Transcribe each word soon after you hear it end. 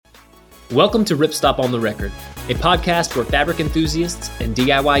Welcome to Ripstop on the Record, a podcast where fabric enthusiasts and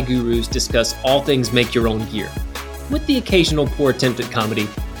DIY gurus discuss all things make your own gear, with the occasional poor attempt at comedy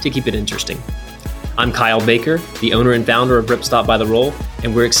to keep it interesting. I'm Kyle Baker, the owner and founder of Ripstop by the Roll,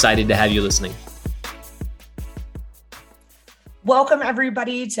 and we're excited to have you listening. Welcome,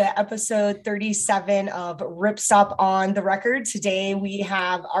 everybody, to episode 37 of Ripstop on the Record. Today, we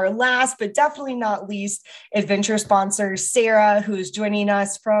have our last, but definitely not least, adventure sponsor, Sarah, who is joining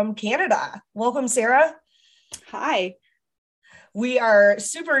us from Canada. Welcome, Sarah. Hi. We are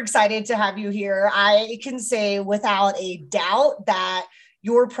super excited to have you here. I can say without a doubt that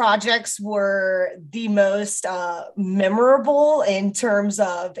your projects were the most memorable in terms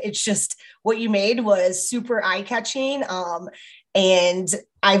of it's just what you made was super eye-catching. And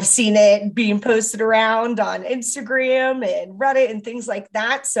I've seen it being posted around on Instagram and Reddit and things like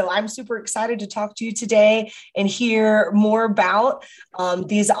that. So I'm super excited to talk to you today and hear more about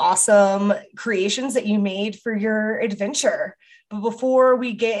these awesome creations that you made for your adventure. But before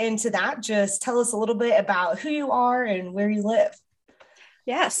we get into that, just tell us a little bit about who you are and where you live.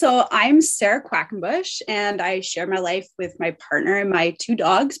 Yeah, so I'm Sarah Quackenbush, and I share my life with my partner and my two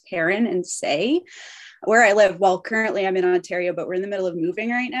dogs, Perrin and Say. Where I live, well, currently I'm in Ontario, but we're in the middle of moving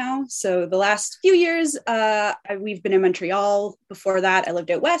right now. So the last few years, we've been in Montreal. Before that, I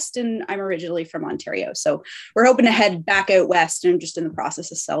lived out west, and I'm originally from Ontario. So we're hoping to head back out west, and I'm just in the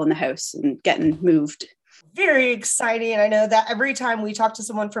process of selling the house and getting moved. Very exciting. I know that every time we talk to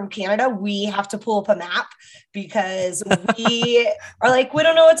someone from Canada, we have to pull up a map because we are like, we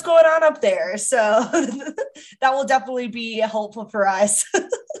don't know what's going on up there. So that will definitely be helpful for us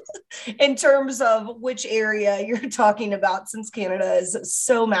in terms of which area you're talking about, since Canada is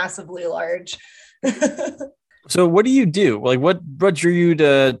so massively large. So what do you do? Like what drew you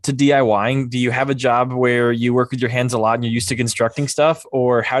to DIYing? Do you have a job where you work with your hands a lot and you're used to constructing stuff?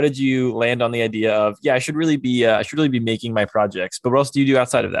 Or how did you land on the idea of, I should really be making my projects, but what else do you do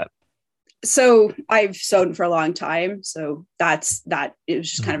outside of that? So I've sewn for a long time. So that it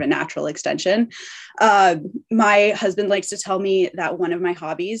was just kind of a natural extension. My husband likes to tell me that one of my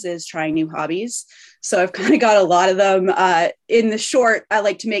hobbies is trying new hobbies. So I've kind of got a lot of them. In the short, I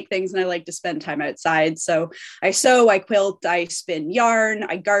like to make things and I like to spend time outside. So I sew, I quilt, I spin yarn,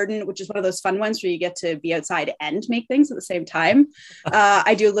 I garden, which is one of those fun ones where you get to be outside and make things at the same time.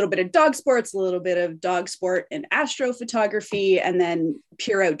 I do a little bit of dog sports, a little bit of dog sport and astrophotography, and then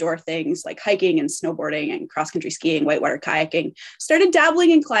pure outdoor things like hiking and snowboarding and cross-country skiing, whitewater kayaking. Started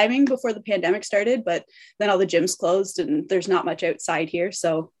dabbling in climbing before the pandemic started, but then all the gyms closed and there's not much outside here.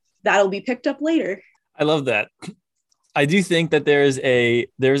 So that'll be picked up later. I love that. I do think that there is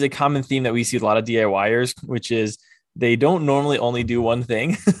a common theme that we see with a lot of DIYers, which is they don't normally only do one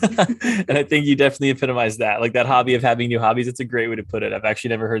thing. And I think you definitely epitomize that, like that hobby of having new hobbies. It's a great way to put it. I've actually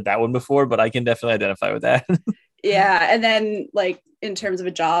never heard that one before, but I can definitely identify with that. Yeah. And then like in terms of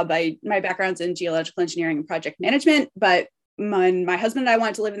a job, my background's in geological engineering and project management, but my husband and I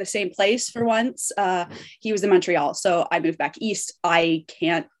wanted to live in the same place for once. He was in Montreal, so I moved back east. I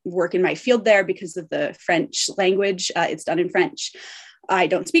can't work in my field there because of the French language. It's done in French. I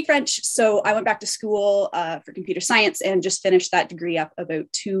don't speak French, so I went back to school for computer science and just finished that degree up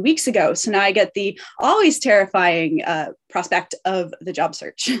about 2 weeks ago. So now I get the always terrifying prospect of the job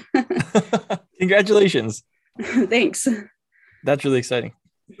search. Congratulations. Thanks. That's really exciting.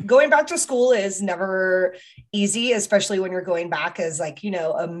 Going back to school is never easy, especially when you're going back as like,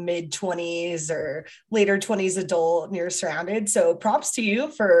 a mid-20s or later 20s adult and you're surrounded. So props to you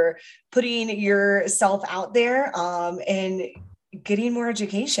for putting yourself out there and getting more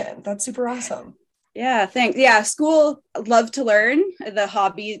education. That's super awesome. Yeah, thanks. Yeah, school, love to learn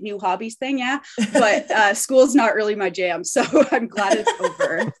the new hobbies thing. Yeah, but school's not really my jam. So I'm glad it's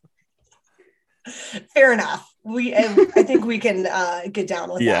over. Fair enough. I think we can get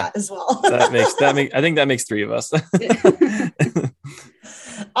down with that as well. I think that makes three of us.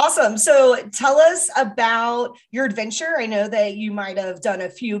 Awesome. So tell us about your adventure. I know that you might have done a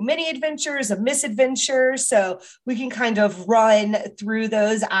few mini adventures, a misadventure. So we can kind of run through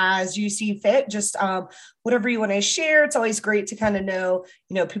those as you see fit. Just whatever you want to share. It's always great to kind of know,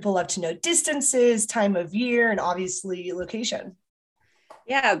 people love to know distances, time of year, and obviously location.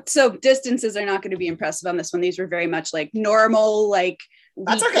 Yeah. So distances are not going to be impressive on this one. These were very much like normal, like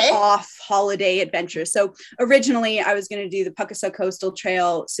that's okay. Off holiday adventures. So originally I was going to do the Puckasaw Coastal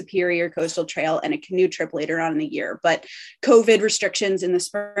Trail, Superior Coastal Trail, and a canoe trip later on in the year. But COVID restrictions in the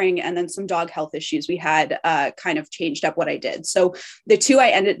spring and then some dog health issues we had kind of changed up what I did. So the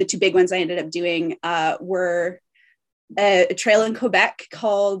two big ones I ended up doing were a trail in Quebec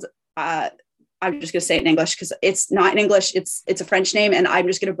called I'm just going to say it in English because it's not in English. It's a French name, and I'm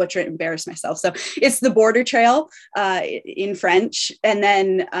just going to butcher it and embarrass myself. So it's the Border Trail in French, and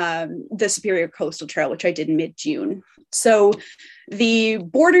then the Superior Coastal Trail, which I did in mid-June. So the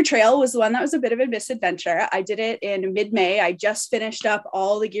Border Trail was the one that was a bit of a misadventure. I did it in mid-May. I just finished up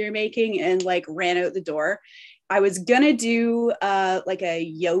all the gear making and like ran out the door. I was going to do like a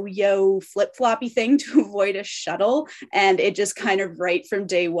yo-yo flip-floppy thing to avoid a shuttle. And it just kind of right from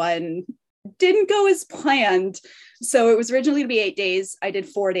day one didn't go as planned. So it was originally to be 8 days. I did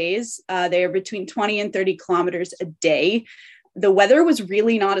 4 days. They are between 20 and 30 kilometers a day. The weather was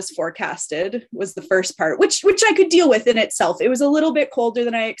really not as forecasted was the first part, which I could deal with in itself. It was a little bit colder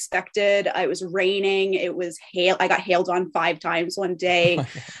than I expected. It was raining. It was hail. I got hailed on 5 times one day.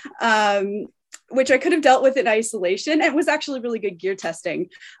 Which I could have dealt with in isolation. It was actually really good gear testing.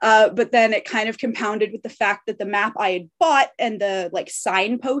 But then it kind of compounded with the fact that the map I had bought and the like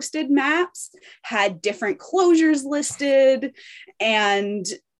signposted maps had different closures listed, and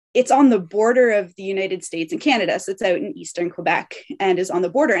it's on the border of the United States and Canada. So it's out in Eastern Quebec and is on the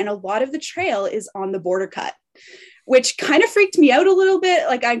border. And a lot of the trail is on the border cut, which kind of freaked me out a little bit.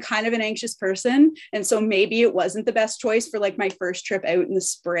 Like I'm kind of an anxious person. And so maybe it wasn't the best choice for like my first trip out in the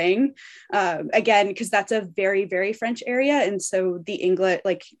spring. Again, because that's a very, very French area. And so the English,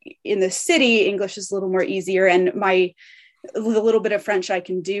 like in the city, English is a little more easier. And the little bit of French I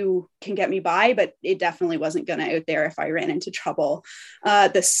can do can get me by, but it definitely wasn't going to out there if I ran into trouble.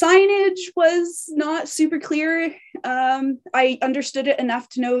 The signage was not super clear. I understood it enough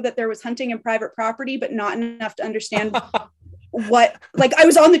to know that there was hunting and private property, but not enough to understand what, like I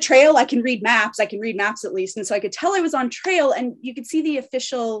was on the trail. I can read maps at least. And so I could tell I was on trail, and you could see the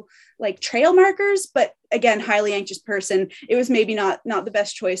official like trail markers, but again, highly anxious person. It was maybe not the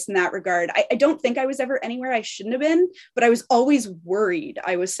best choice in that regard. I don't think I was ever anywhere I shouldn't have been, but I was always worried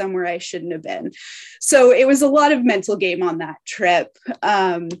I was somewhere I shouldn't have been. So it was a lot of mental game on that trip.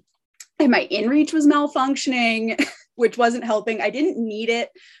 And my inReach was malfunctioning, which wasn't helping. I didn't need it,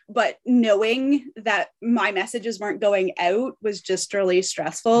 but knowing that my messages weren't going out was just really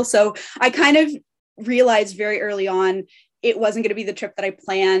stressful. So I kind of realized very early on it wasn't going to be the trip that I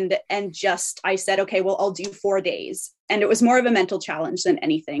planned. And I said, okay, well, I'll do 4 days. And it was more of a mental challenge than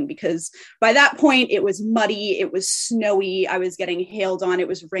anything, because by that point it was muddy, it was snowy, I was getting hailed on, it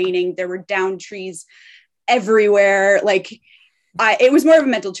was raining, there were down trees everywhere. Like it was more of a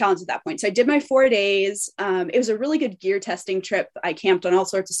mental challenge at that point. So I did my 4 days. It was a really good gear testing trip. I camped on all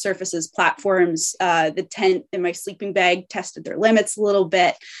sorts of surfaces, platforms, the tent and my sleeping bag tested their limits a little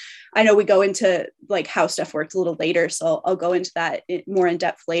bit. I know we go into like how stuff works a little later, so I'll go into that more in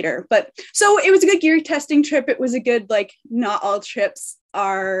depth later. But so it was a good gear testing trip. It was a good, like, not all trips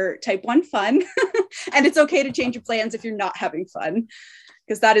are type 1 fun. And it's okay to change your plans if you're not having fun,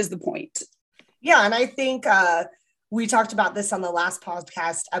 because that is the point. Yeah. And I think we talked about this on the last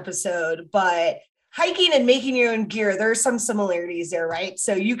podcast episode, but hiking and making your own gear, there's some similarities there, right?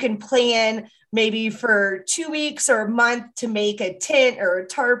 So you can plan maybe for 2 weeks or a month to make a tent or a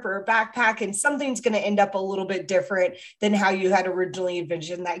tarp or a backpack, and something's going to end up a little bit different than how you had originally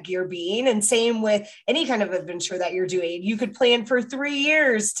envisioned that gear being. And same with any kind of adventure that you're doing. You could plan for 3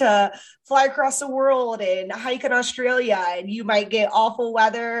 years to fly across the world and hike in Australia, and you might get awful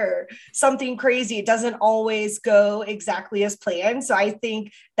weather or something crazy. It doesn't always go exactly as planned. So I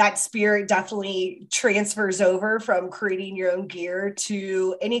think that spirit definitely transfers over from creating your own gear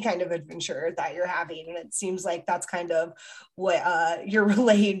to any kind of adventure that you're having. And it seems like that's kind of what you're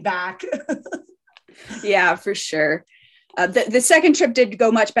relaying back. Yeah, for sure. The second trip did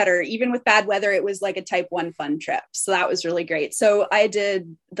go much better. Even with bad weather, it was like a type 1 fun trip. So that was really great. So I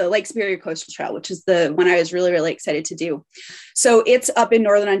did the Lake Superior Coastal Trail, which is the one I was really, really excited to do. So it's up in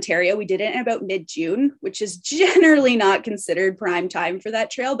Northern Ontario. We did it in about mid-June, which is generally not considered prime time for that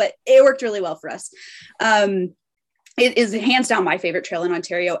trail, but it worked really well for us. It is hands down my favorite trail in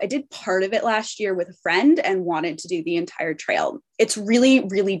Ontario. I did part of it last year with a friend and wanted to do the entire trail. It's really,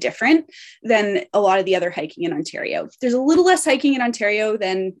 really different than a lot of the other hiking in Ontario. There's a little less hiking in Ontario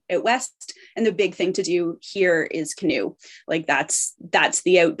than out west. And the big thing to do here is canoe. Like that's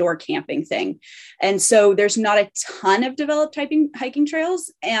the outdoor camping thing. And so there's not a ton of developed hiking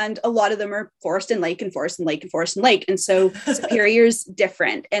trails. And a lot of them are forest and lake and forest and lake and forest and lake. And so Superior's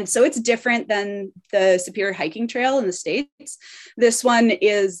different. And so it's different than the Superior hiking trail in the States. This one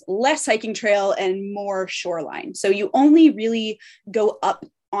is less hiking trail and more shoreline. So you only really go up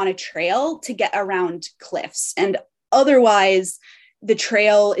on a trail to get around cliffs, and otherwise the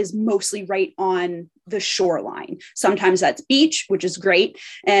trail is mostly right on the shoreline. Sometimes that's beach, which is great,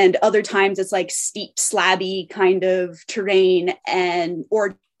 and other times it's like steep, slabby kind of terrain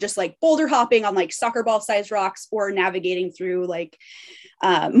or just like boulder hopping on like soccer ball sized rocks, or navigating through like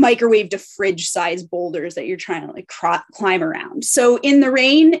microwave to fridge size boulders that you're trying to like climb around. So in the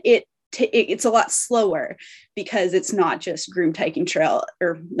rain, it's a lot slower because it's not just groomed hiking trail,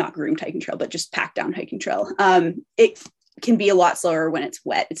 or not groomed hiking trail, but just packed down hiking trail. It can be a lot slower when it's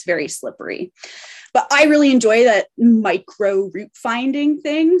wet. It's very slippery, but I really enjoy that micro route finding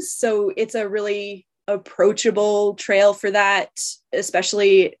things. So it's a really approachable trail for that,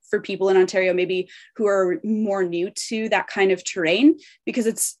 especially for people in Ontario, maybe who are more new to that kind of terrain, because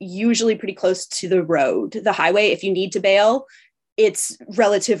it's usually pretty close to the road, the highway. If you need to bail, it's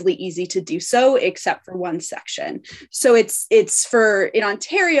relatively easy to do so, except for one section. So it's for, in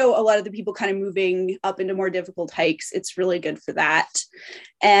Ontario, a lot of the people kind of moving up into more difficult hikes, it's really good for that.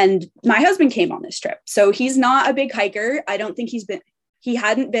 And my husband came on this trip. So he's not a big hiker. I don't think he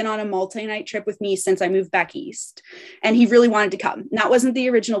hadn't been on a multi-night trip with me since I moved back east, and he really wanted to come. And that wasn't the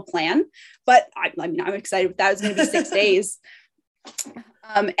original plan, but I'm excited. That was going to be 6 days.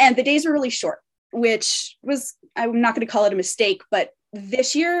 And the days were really short, which was, I'm not going to call it a mistake, but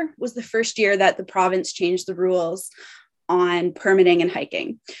this year was the first year that the province changed the rules on permitting and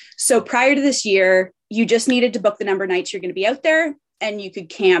hiking. So prior to this year, you just needed to book the number of nights you're going to be out there, and you could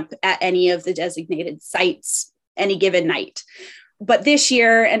camp at any of the designated sites any given night. But this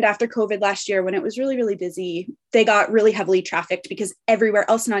year, and after COVID last year, when it was really, really busy, they got really heavily trafficked because everywhere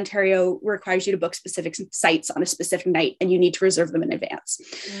else in Ontario requires you to book specific sites on a specific night, and you need to reserve them in advance.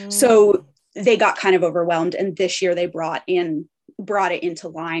 So they got kind of overwhelmed. And this year they brought it into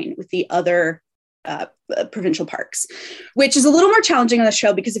line with the other provincial parks, which is a little more challenging on the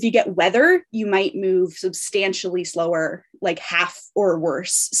trail, because if you get weather, you might move substantially slower, like half or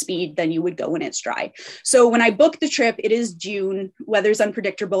worse speed than you would go when it's dry. So when I booked the trip, it is June, weather's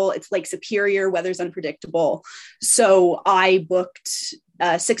unpredictable. It's Lake Superior, weather's unpredictable. So I booked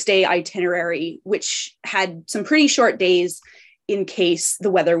a 6-day itinerary, which had some pretty short days in case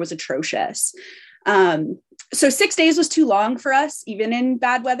the weather was atrocious. So 6 days was too long for us, even in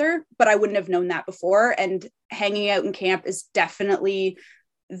bad weather, but I wouldn't have known that before. And hanging out in camp is definitely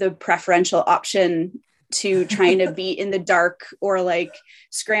the preferential option to trying to be in the dark or like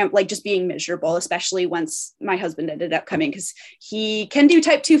like just being miserable, especially once my husband ended up coming, because he can do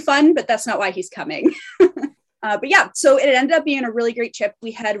type 2 fun, but that's not why he's coming. But yeah, so it ended up being a really great trip.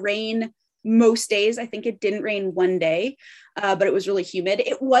 We had rain most days. I think it didn't rain one day, but it was really humid.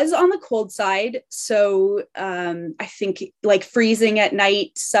 It was on the cold side. So I think like freezing at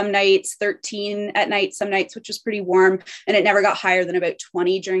night, some nights, 13 at night, some nights, which was pretty warm. And it never got higher than about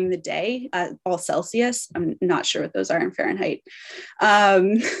 20 during the day, all Celsius. I'm not sure what those are in Fahrenheit.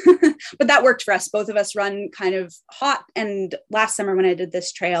 But that worked for us. Both of us run kind of hot. And last summer when I did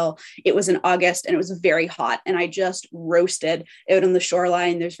this trail, it was in August and it was very hot. And I just roasted out on the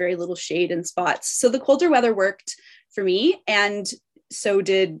shoreline. There's very little shade in spots. So the colder weather worked for me, and so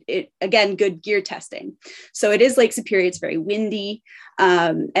did it. Again, good gear testing. So it is Lake Superior. It's very windy,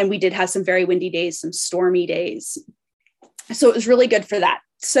 and we did have some very windy days, some stormy days. So it was really good for that.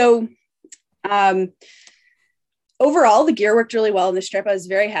 So overall, the gear worked really well on this trip. I was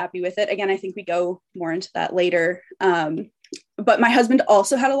very happy with it. Again, I think we go more into that later. But my husband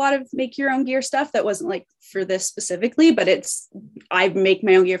also had a lot of make your own gear stuff that wasn't like for this specifically, but I make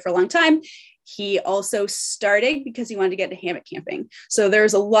my own gear for a long time. He also started because he wanted to get to hammock camping. So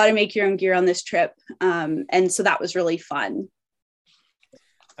there's a lot of make your own gear on this trip. And so that was really fun.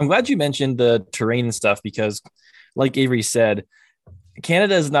 I'm glad you mentioned the terrain and stuff, because like Avery said,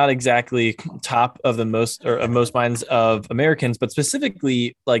 Canada is not exactly top of most minds of Americans, but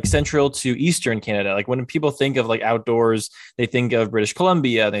specifically like central to Eastern Canada. Like when people think of like outdoors, they think of British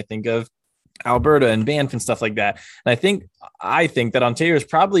Columbia, they think of Alberta and Banff and stuff like that. And I think that Ontario is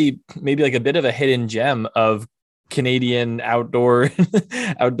probably maybe like a bit of a hidden gem of Canadian outdoor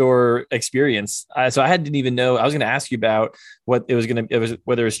experience. So I didn't even know. I was going to ask you about what it was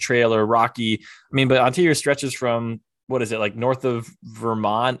whether it's trail or rocky. I mean, but Ontario stretches from, what is it, like north of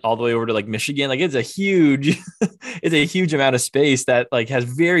Vermont all the way over to like Michigan. Like it's a huge amount of space that like has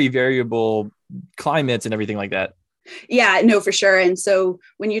very variable climates and everything like that. Yeah, no, for sure. And so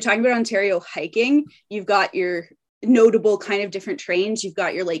when you're talking about Ontario hiking, you've got your notable kind of different trains. You've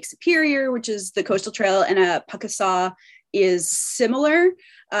got your Lake Superior, which is the coastal trail, and a Puckasaw is similar.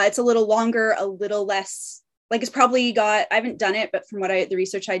 It's a little longer, a little less, like it's probably got, I haven't done it, but from the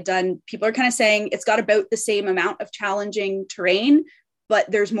research I'd done, people are kind of saying it's got about the same amount of challenging terrain, but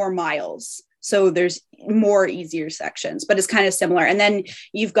there's more miles. So there's more easier sections, but it's kind of similar. And then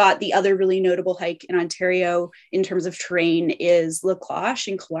you've got the other really notable hike in Ontario in terms of terrain is La Cloche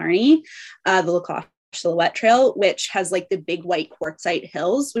in Killarney. The La Cloche Silhouette Trail, which has like the big white quartzite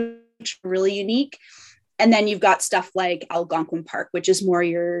hills, which are really unique. And then you've got stuff like Algonquin Park, which is more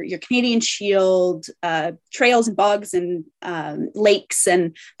your Canadian Shield trails and bogs and lakes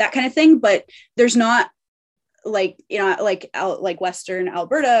and that kind of thing. But there's not like, like Western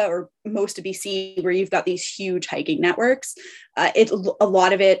Alberta or most of BC, where you've got these huge hiking networks. A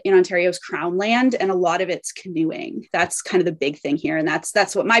lot of it in Ontario is crown land, and a lot of it's canoeing. That's kind of the big thing here. And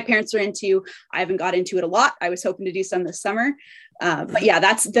that's what my parents are into. I haven't got into it a lot. I was hoping to do some this summer. But yeah,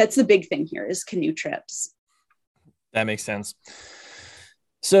 that's the big thing here is canoe trips. That makes sense.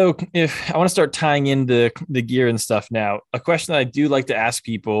 So if I want to start tying in the gear and stuff now, a question that I do like to ask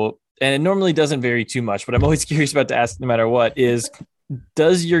people, and it normally doesn't vary too much, but I'm always curious about to ask no matter what, is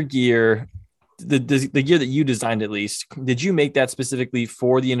does your gear, the gear that you designed at least, did you make that specifically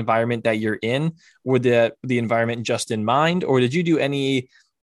for the environment that you're in, or the environment just in mind, or did you do any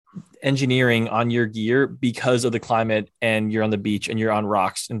engineering on your gear because of the climate and you're on the beach and you're on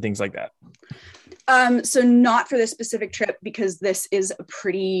rocks and things like that? So not for this specific trip, because this is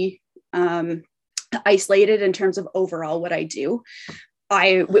pretty isolated in terms of overall what I do.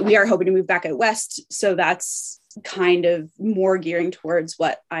 We are hoping to move back out west, so that's kind of more gearing towards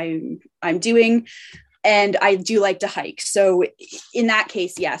what I'm doing. And I do like to hike. So in that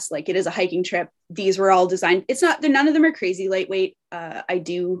case, yes, like it is a hiking trip. These were all designed. None of them are crazy lightweight. I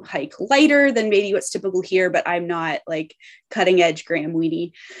do hike lighter than maybe what's typical here, but I'm not like cutting edge Graham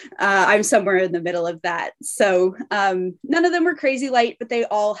Weedy. I'm somewhere in the middle of that. So none of them were crazy light, but they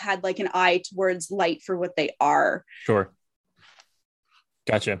all had like an eye towards light for what they are. Sure.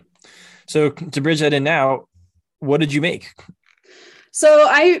 Gotcha. So to bridge that in now, what did you make? So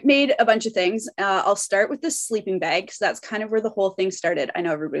I made a bunch of things. I'll start with the sleeping bag, because that's kind of where the whole thing started. I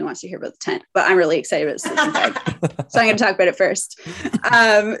know everybody wants to hear about the tent, but I'm really excited about the sleeping bag. So I'm going to talk about it first.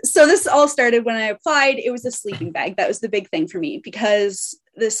 So this all started when I applied. It was a sleeping bag. That was the big thing for me, because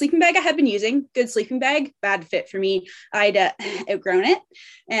the sleeping bag I had been using, good sleeping bag, bad fit for me. I'd outgrown it,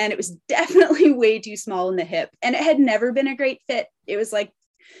 and it was definitely way too small in the hip, and it had never been a great fit. It was like,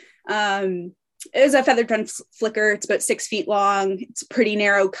 it was a feathered pen flicker. It's about 6 feet long. It's a pretty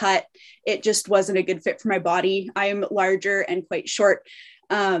narrow cut. It just wasn't a good fit for my body. I'm larger and quite short.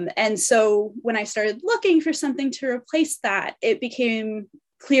 And so when I started looking for something to replace that, it became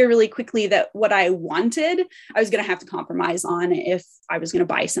clear really quickly that what I wanted, I was going to have to compromise on if I was going to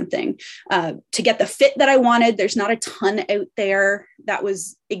buy something to get the fit that I wanted. There's not a ton out there that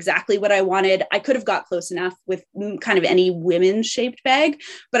was exactly what I wanted. I could have got close enough with kind of any women's shaped bag,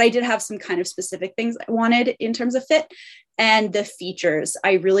 but I did have some kind of specific things I wanted in terms of fit and the features.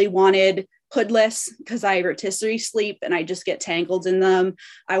 I really wanted hoodless, because I rotisserie sleep and I just get tangled in them.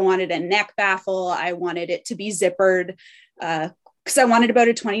 I wanted a neck baffle. I wanted it to be zippered, because I wanted about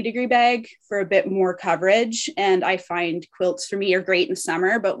a 20-degree bag for a bit more coverage. And I find quilts for me are great in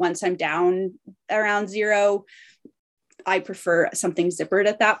summer, but once I'm down around 0, I prefer something zippered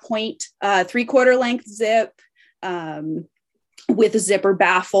at that point. 3/4 length zip with a zipper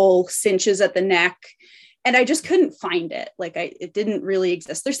baffle, cinches at the neck. And I just couldn't find it. It didn't really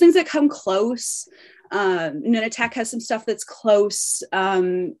exist. There's things that come close. Nunatak has some stuff that's close.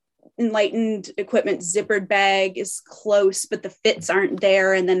 Enlightened Equipment zippered bag is close, but the fits aren't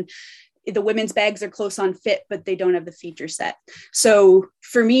there. And then the women's bags are close on fit, but they don't have the feature set. So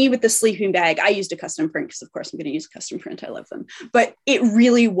for me with the sleeping bag, I used a custom print, because of course I'm going to use a custom print. I love them, but it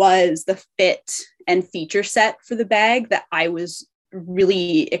really was the fit and feature set for the bag that I was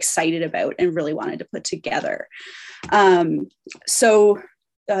really excited about and really wanted to put together.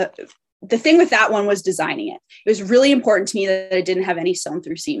 The thing with that one was designing it. It was really important to me that it didn't have any sewn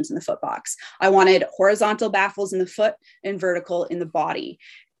through seams in the foot box. I wanted horizontal baffles in the foot and vertical in the body.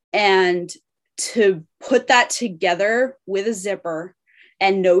 And to put that together with a zipper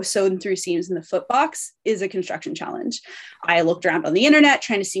and no sewn through seams in the foot box is a construction challenge. I looked around on the internet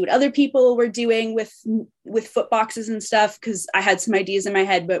trying to see what other people were doing with foot boxes and stuff, because I had some ideas in my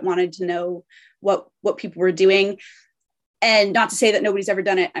head, but wanted to know what people were doing. And not to say that nobody's ever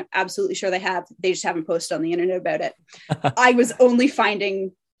done it. I'm absolutely sure they have. They just haven't posted on the internet about it. I was only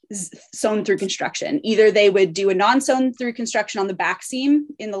finding sewn through construction. Either they would do a non-sewn through construction on the back seam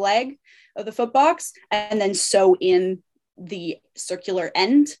in the leg of the foot box and then sew in the circular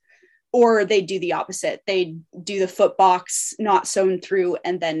end, or they do the opposite. They do the foot box not sewn through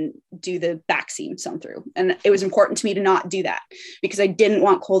and then do the back seam sewn through. And it was important to me to not do that, because I didn't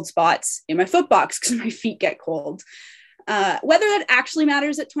want cold spots in my foot box because my feet get cold. Whether that actually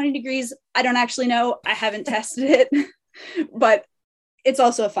matters at 20 degrees, I don't actually know. I haven't tested it, but it's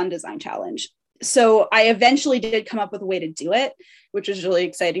also a fun design challenge. So I eventually did come up with a way to do it, which was really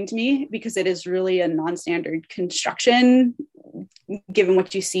exciting to me because it is really a non-standard construction. Given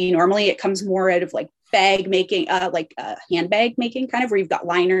what you see normally, it comes more out of like bag making, like handbag making, kind of where you've got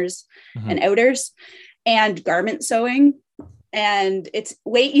liners and outers and garment sewing. And it's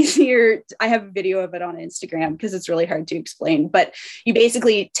way easier. I have a video of it on Instagram because it's really hard to explain, but you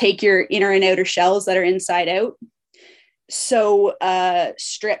basically take your inner and outer shells that are inside out, sew a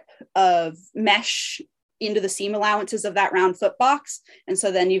strip of mesh into the seam allowances of that round foot box. And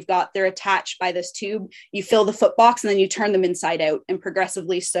so then they're attached by this tube. You fill the foot box and then you turn them inside out and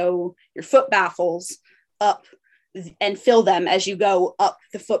progressively sew your foot baffles up and fill them as you go up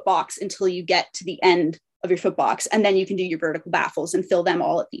the foot box until you get to the end of your foot box. And then you can do your vertical baffles and fill them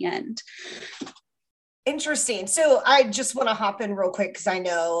all at the end. Interesting. So I just want to hop in real quick because I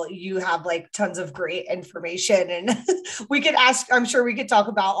know you have like tons of great information and I'm sure we could talk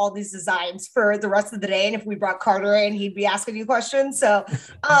about all these designs for the rest of the day. And if we brought Carter in, he'd be asking you questions. So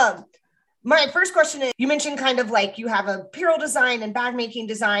my first question is, you mentioned kind of like you have apparel design and bag making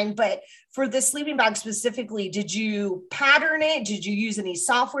design, but for the sleeping bag specifically, did you pattern it? Did you use any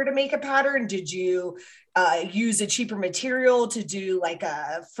software to make a pattern? Did you use a cheaper material to do like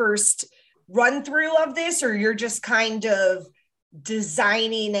a first run through of this, or you're just kind of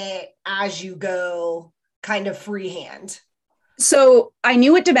designing it as you go, kind of freehand? So I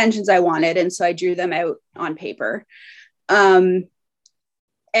knew what dimensions I wanted, and so I drew them out on paper. And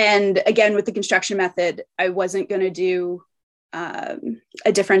again, with the construction method, I wasn't going to do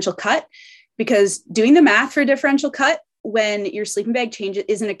a differential cut, because doing the math for a differential cut when your sleeping bag changes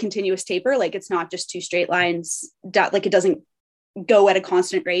isn't a continuous taper. Like it's not just two straight lines, like it doesn't go at a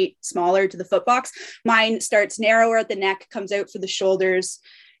constant rate, smaller to the foot box. Mine starts narrower at the neck, comes out for the shoulders,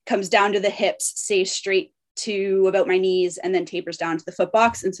 comes down to the hips, stays straight to about my knees, and then tapers down to the foot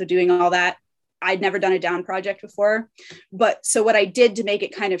box. And so doing all that, I'd never done a down project before. But so what I did to make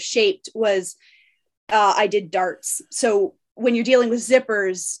it kind of shaped was I did darts. So when you're dealing with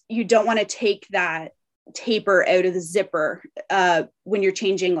zippers, you don't want to take that taper out of the zipper when you're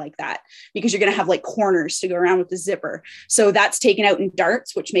changing like that, because you're going to have like corners to go around with the zipper. So that's taken out in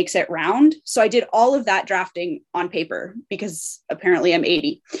darts, which makes it round. So I did all of that drafting on paper because apparently I'm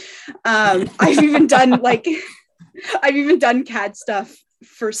 80. I've even done CAD stuff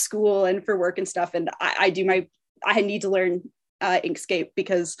for school and for work and stuff. And I need to learn Inkscape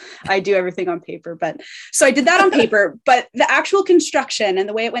because I do everything on paper. But so I did that on paper, but the actual construction and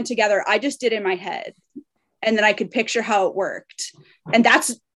the way it went together, I just did in my head. And then I could picture how it worked. And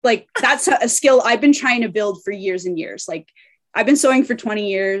that's a skill I've been trying to build for years and years. Like I've been sewing for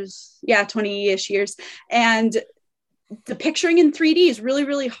 20-ish years. And the picturing in 3D is really,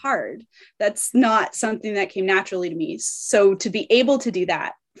 really hard. That's not something that came naturally to me. So to be able to do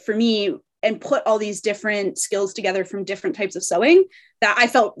that for me and put all these different skills together from different types of sewing, that I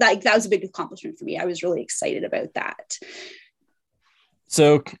felt like that was a big accomplishment for me. I was really excited about that.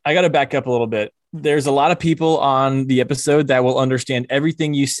 So I got to back up a little bit. There's a lot of people on the episode that will understand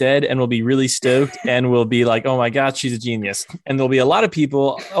everything you said and will be really stoked and will be like, oh my God, she's a genius. And there'll be a lot of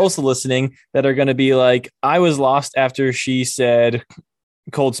people also listening that are going to be like, I was lost after she said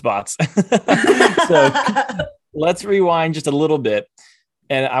cold spots. So let's rewind just a little bit.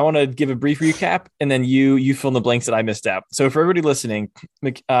 And I want to give a brief recap, and then you fill in the blanks that I missed out. So for everybody listening,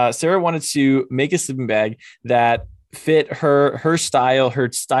 Sarah wanted to make a sleeping bag that fit her style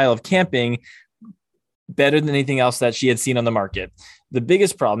of camping better than anything else that she had seen on the market. The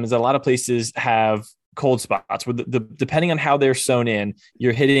biggest problem is that a lot of places have cold spots where depending on how they're sewn in,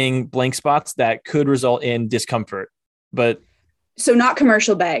 you're hitting blank spots that could result in discomfort. But so not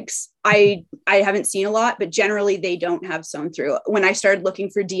commercial bags. I haven't seen a lot, but generally they don't have sewn through. When I started looking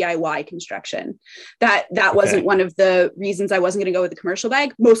for DIY construction, that wasn't one of the reasons I wasn't going to go with the commercial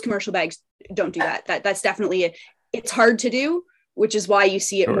bag. Most commercial bags don't do that. That's definitely it's hard to do, which is why you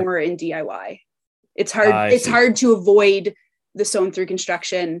see it more in DIY. It's hard. It's hard to avoid the sewn through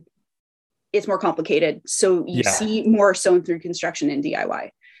construction. It's more complicated. So you see more sewn through construction in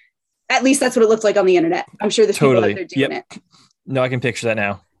DIY. At least that's what it looks like on the internet. I'm sure there's people out there doing it. No, I can picture that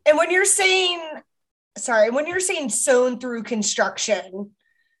now. And when you're saying sewn through construction,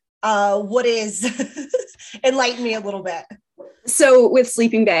 what is, enlighten me a little bit. So with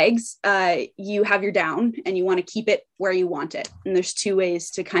sleeping bags, you have your down and you want to keep it where you want it. And there's two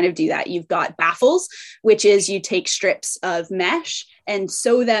ways to kind of do that. You've got baffles, which is you take strips of mesh and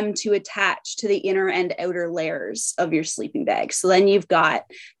sew them to attach to the inner and outer layers of your sleeping bag. So then you've got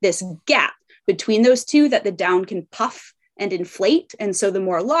this gap between those two that the down can puff and inflate. And so the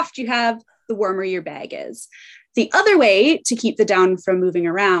more loft you have, the warmer your bag is. The other way to keep the down from moving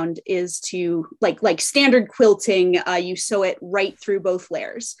around is to like standard quilting, you sew it right through both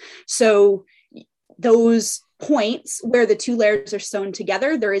layers. So those points where the two layers are sewn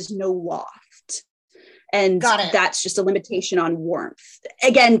together, there is no waft. And that's just a limitation on warmth.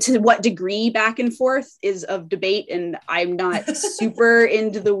 Again, to what degree back and forth is of debate, and I'm not super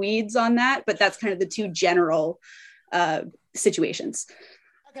into the weeds on that, but that's kind of the two general situations.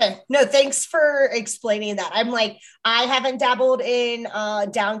 Okay. No, thanks for explaining that. I'm like, I haven't dabbled in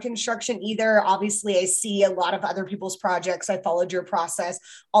down construction either. Obviously, I see a lot of other people's projects. I followed your process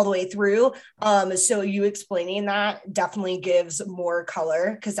all the way through. So you explaining that definitely gives more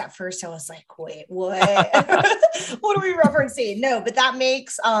color, because at first I was like, wait, what? What are we referencing? No, but that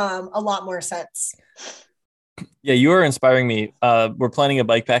makes a lot more sense. Yeah, you are inspiring me. We're planning a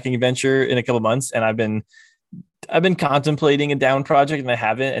bike packing adventure in a couple months, and I've been contemplating a down project and I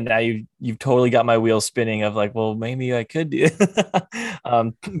haven't, and now you've totally got my wheels spinning of like, well, maybe I could do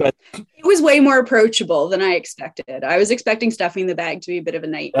but it was way more approachable than I expected. I was expecting stuffing the bag to be a bit of a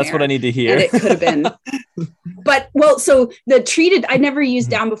nightmare. That's what I need to hear. And it could have been. But so the treated, I never used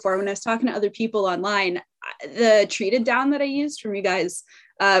down before. When I was talking to other people online, the treated down that I used from you guys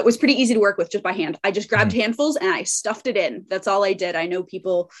was pretty easy to work with just by hand. I just grabbed handfuls and I stuffed it in. That's all I did. I know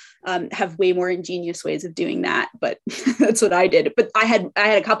people have way more ingenious ways of doing that, but that's what I did. But I had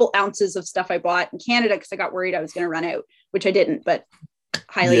a couple ounces of stuff I bought in Canada because I got worried I was going to run out, which I didn't, but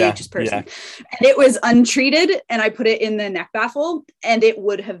highly anxious person. Yeah. And it was untreated, and I put it in the neck baffle, and it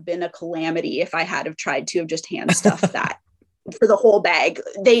would have been a calamity if I had have tried to have just hand stuffed that. For the whole bag.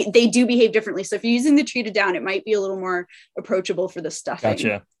 They do behave differently. So if you're using the treated down, it might be a little more approachable for the stuffing.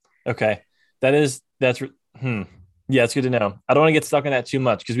 Gotcha. Okay. Yeah, it's good to know. I don't want to get stuck in that too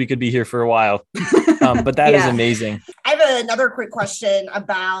much because we could be here for a while. But that is amazing. I have another quick question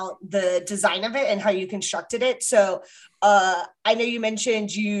about the design of it and how you constructed it. So I know you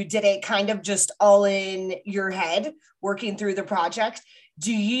mentioned you did it kind of just all in your head, working through the project.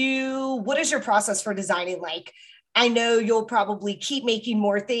 What is your process for designing? Like, I know you'll probably keep making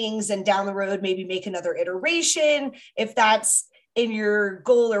more things and down the road, maybe make another iteration if that's in your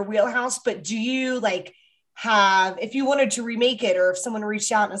goal or wheelhouse. But do you if you wanted to remake it, or if someone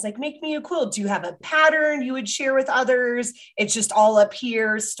reached out and was like, make me a quilt, do you have a pattern you would share with others? It's just all up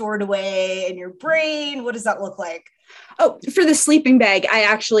here, stored away in your brain. What does that look like? Oh, for the sleeping bag, I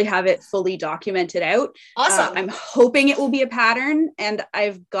actually have it fully documented out. Awesome. I'm hoping it will be a pattern, and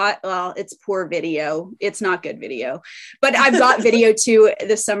I've got, it's poor video. It's not good video, but I've got video too.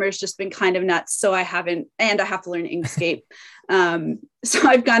 This summer's just been kind of nuts. So I have to learn Inkscape. So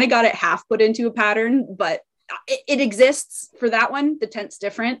I've kind of got it half put into a pattern, but it exists for that one. The tent's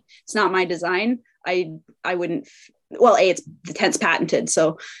different. It's not my design. I wouldn't, the tent's patented,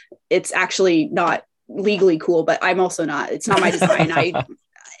 so it's actually not legally cool, but I'm also not, it's not my design.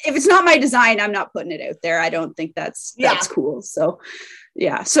 If it's not my design, I'm not putting it out there. I don't think that's cool. So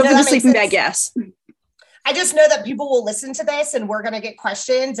yeah. So for the sleeping bag, yes. I just know that people will listen to this and we're going to get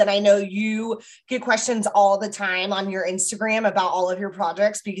questions. And I know you get questions all the time on your Instagram about all of your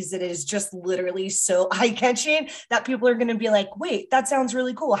projects, because it is just literally so eye-catching that people are going to be like, wait, that sounds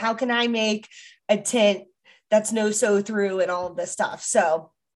really cool. How can I make a tent that's no sew through and all of this stuff?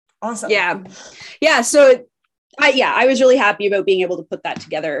 So awesome. Yeah. So I was really happy about being able to put that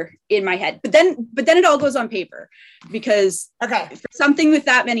together in my head, but then it all goes on paper, because for something with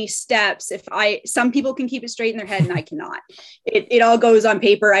that many steps, some people can keep it straight in their head and I cannot. It all goes on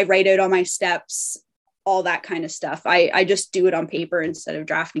paper. I write out all my steps, all that kind of stuff. I just do it on paper instead of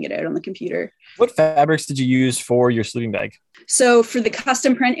drafting it out on the computer. What fabrics did you use for your sleeping bag? So for the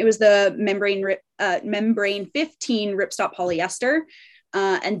custom print, it was the membrane 15 ripstop polyester.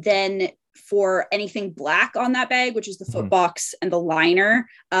 And then for anything black on that bag, which is the foot box and the liner,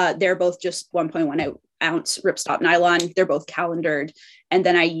 they're both just 1.1 ounce ripstop nylon. They're both calendared. And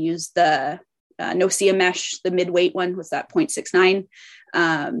then I used the no-see mesh, the mid-weight one was that 0.69.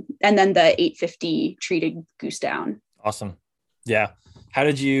 And then the 850 treated goose down. Awesome. Yeah. How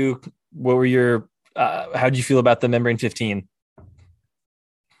did you feel about the membrane 15?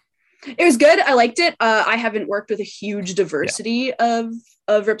 It was good. I liked it. I haven't worked with a huge diversity of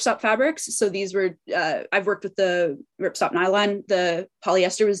ripstop fabrics. So these were, I've worked with the ripstop nylon. The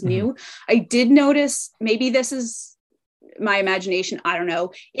polyester was new. I did notice, maybe this is my imagination, I don't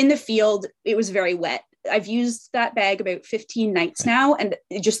know. In the field, it was very wet. I've used that bag about 15 nights now, and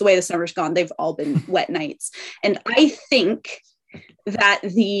just the way the summer's gone, they've all been wet nights. And I think that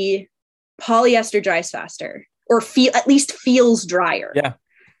the polyester dries faster, or at least feels drier. Yeah.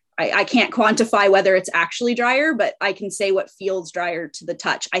 I can't quantify whether it's actually drier, but I can say what feels drier to the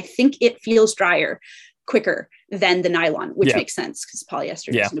touch. I think it feels drier quicker than the nylon, which makes sense because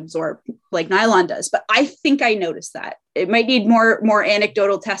polyester doesn't absorb like nylon does. But I think I noticed that. It might need more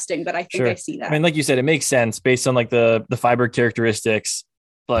anecdotal testing, but I think I see that. I mean, like you said, it makes sense based on like the fiber characteristics.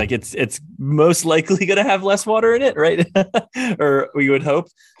 Like it's most likely going to have less water in it, right? Or we would hope.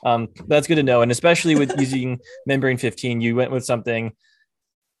 That's good to know. And especially with using membrane 15, you went with something.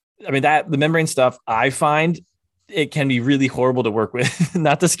 I mean, that the membrane stuff, I find it can be really horrible to work with.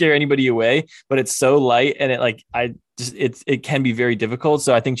 Not to scare anybody away, but it's so light and it can be very difficult.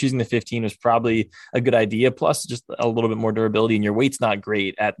 So I think choosing the 15 was probably a good idea. Plus just a little bit more durability, and your weight's not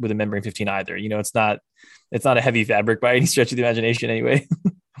great with a membrane 15 either. You know, it's not a heavy fabric by any stretch of the imagination anyway.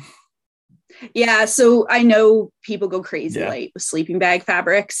 Yeah. So I know people go crazy light with sleeping bag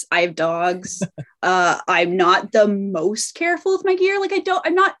fabrics. I have dogs. I'm not the most careful with my gear. Like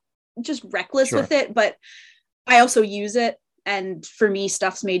I'm not just reckless with it, but I also use it. And for me,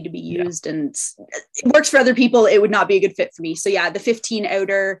 stuff's made to be used and it works for other people. It would not be a good fit for me. So the 15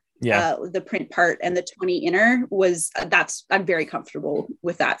 outer, the print part and the 20 inner I'm very comfortable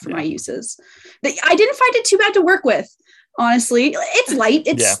with that for my uses. I didn't find it too bad to work with. Honestly, it's light,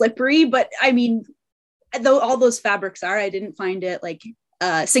 it's slippery, but I mean, though all those fabrics I didn't find it like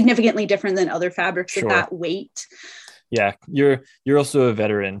significantly different than other fabrics at that weight. Yeah, you're also a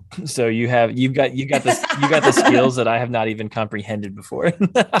veteran, so you've got the skills that I have not even comprehended before.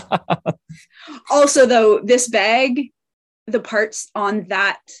 Also, though, this bag, the parts on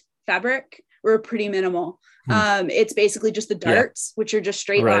that fabric were pretty minimal. It's basically just the darts, which are just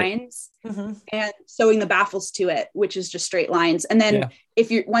straight lines, and sewing the baffles to it, which is just straight lines. And then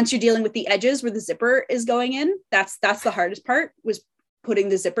once you're dealing with the edges where the zipper is going in, that's the hardest part, was putting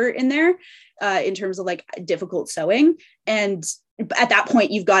the zipper in there in terms of like difficult sewing. And at that point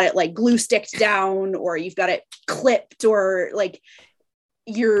you've got it like glue sticked down, or you've got it clipped, or like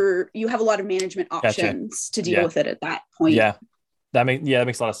you have a lot of management options to deal with it at that point. That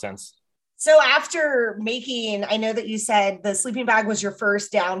makes a lot of sense. So after I know that you said the sleeping bag was your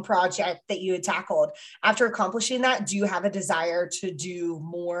first down project that you had tackled. After accomplishing that, do you have a desire to do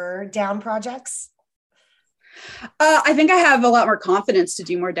more down projects? I think I have a lot more confidence to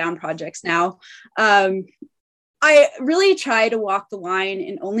do more down projects now. I really try to walk the line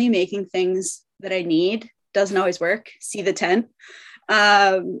in only making things that I need. Doesn't always work. See the tent.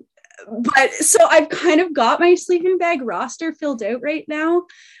 But so I've kind of got my sleeping bag roster filled out right now.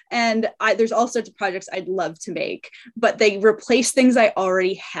 And there's all sorts of projects I'd love to make, but they replace things I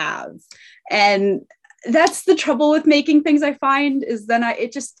already have. And that's the trouble with making things, I find, is then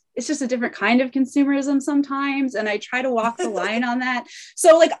it's just a different kind of consumerism sometimes. And I try to walk the line on that.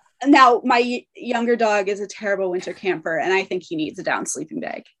 So like now my younger dog is a terrible winter camper and I think he needs a down sleeping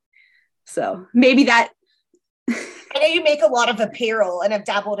bag. So maybe that. I know you make a lot of apparel and have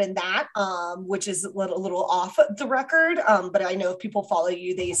dabbled in that, which is a little off the record. But I know if people follow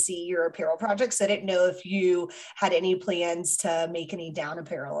you, they see your apparel projects. I didn't know if you had any plans to make any down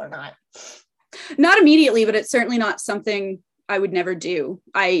apparel or not. Not immediately, but it's certainly not something I would never do.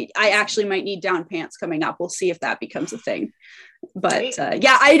 I actually might need down pants coming up. We'll see if that becomes a thing. But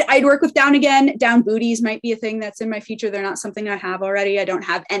I'd work with down again. Down booties might be a thing that's in my future. They're not something I have already. I don't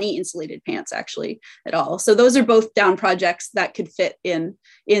have any insulated pants actually at all. So those are both down projects that could fit in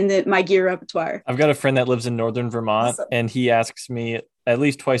my gear repertoire. I've got a friend that lives in northern Vermont, and he asks me at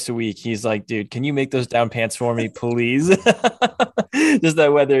least twice a week. He's like, dude, can you make those down pants for me, please? Just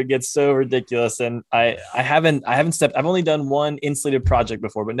that weather gets so ridiculous. And I haven't I've only done one insulated project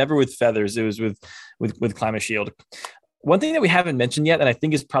before, but never with feathers. It was with Climate Shield. One thing that we haven't mentioned yet, and I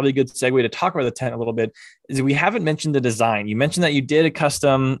think is probably a good segue to talk about the tent a little bit, is we haven't mentioned the design. You mentioned that you did a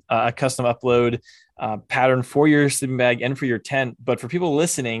custom upload pattern for your sleeping bag and for your tent. But for people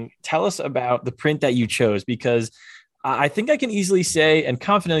listening, tell us about the print that you chose, because I think I can easily say and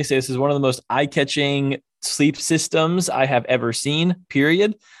confidently say this is one of the most eye-catching sleep systems I have ever seen,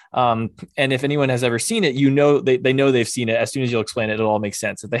 period. And if anyone has ever seen it, they know they've seen it. As soon as you'll explain it, it'll all make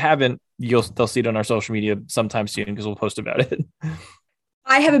sense. If they haven't, they'll see it on our social media sometime soon because we'll post about it.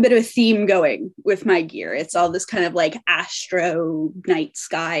 I have a bit of a theme going with my gear. It's all this kind of like astro night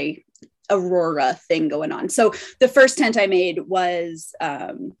sky aurora thing going on. So the first tent I made was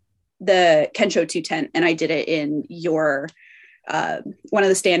the Kensho 2 tent, and I did it in your one of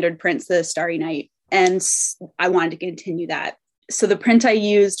the standard prints, the Starry Night, and I wanted to continue that. So the print I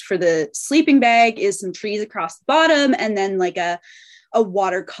used for the sleeping bag is some trees across the bottom, and then like a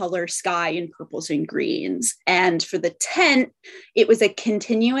watercolor sky in purples and greens. And for the tent, it was a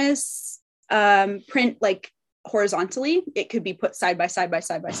continuous print, like horizontally. It could be put side by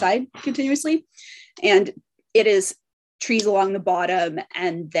side continuously, and it is trees along the bottom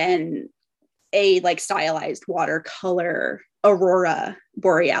and then a like stylized watercolor Aurora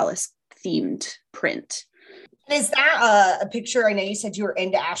Borealis themed print. Is that a picture? I know you said you were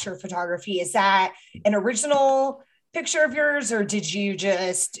into astrophotography. Is that an original picture of yours, or did you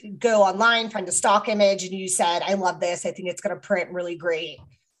just go online, find a stock image, and you said, I love this, I think it's going to print really great?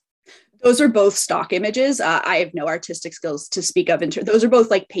 Those are both stock images. I have no artistic skills to speak of. Those are both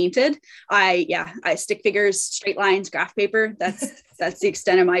like painted. I stick figures, straight lines, graph paper. That's the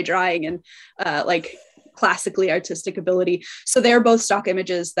extent of my drawing and like classically artistic ability. So they're both stock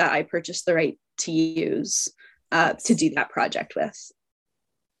images that I purchased the right to use to do that project with.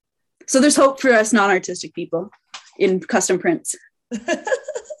 So there's hope for us non-artistic people in custom prints.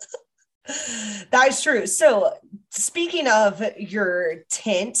 That is true. So speaking of your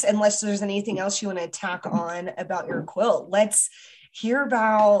tint, unless there's anything else you want to tack on about your quilt, let's hear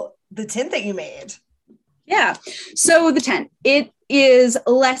about the tint that you made. Yeah. So the tent, it is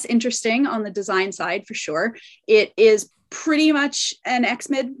less interesting on the design side for sure. It is pretty much an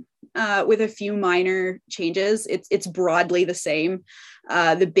XMID with a few minor changes. It's broadly the same.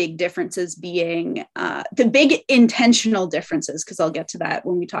 The big differences being the big intentional differences, because I'll get to that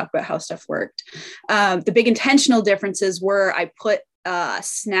when we talk about how stuff worked. The big intentional differences were I put a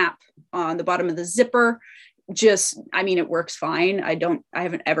snap on the bottom of the zipper. It works fine. I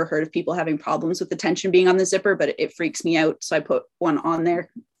haven't ever heard of people having problems with the tension being on the zipper, but it freaks me out. So I put one on there.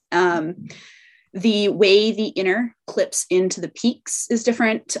 The way the inner clips into the peaks is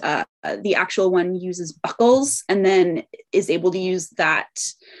different. The actual one uses buckles and then is able to use that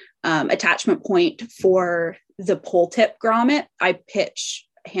attachment point for the pole tip grommet. I pitch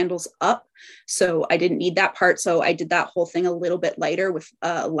handles up, so I didn't need that part. So I did that whole thing a little bit lighter with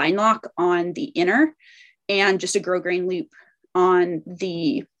line lock on the inner and just a grosgrain loop on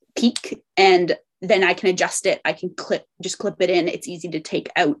the peak, and then I can adjust it. I can clip it in. It's easy to take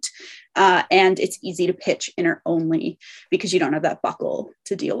out. And it's easy to pitch inner only because you don't have that buckle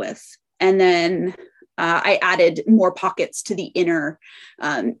to deal with. And then I added more pockets to the inner.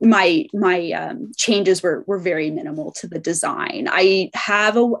 My changes were very minimal to the design. I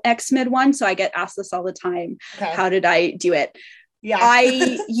have a XMID one, so I get asked this all the time. Okay. How did I do it? Yeah.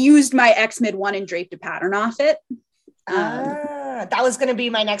 I used my XMID one and draped a pattern off it. That was going to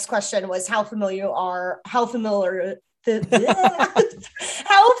be my next question, was how familiar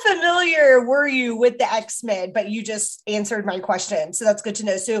were you with the XMID? But you just answered my question, so that's good to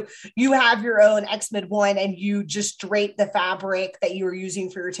know. So you have your own XMID one and you just drape the fabric that you were using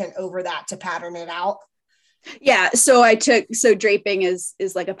for your tent over that to pattern it out. Yeah, so draping is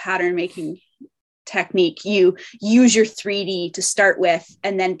like a pattern making technique. You use your 3D to start with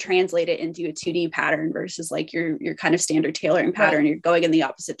and then translate it into a 2D pattern versus like your kind of standard tailoring pattern. Right. You're going in the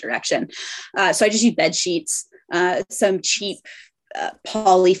opposite direction. So I just use bed sheets, some cheap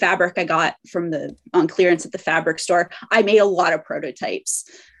poly fabric I got on clearance at the fabric store. I made a lot of prototypes.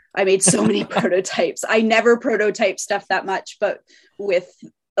 I made so many prototypes. I never prototype stuff that much, but with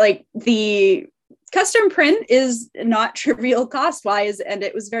like the custom print is not trivial cost wise. And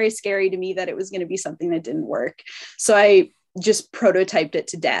it was very scary to me that it was going to be something that didn't work. So I just prototyped it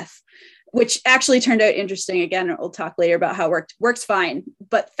to death, which actually turned out interesting. Again, we'll talk later about how it works fine,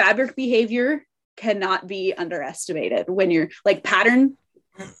 but fabric behavior cannot be underestimated when you're like patterning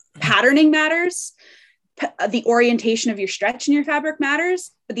matters. The orientation of your stretch in your fabric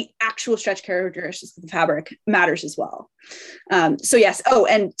matters, but the actual stretch characteristics of the fabric matters as well. So yes. Oh,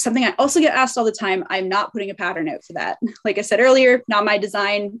 and something I also get asked all the time, I'm not putting a pattern out for that. Like I said earlier, not my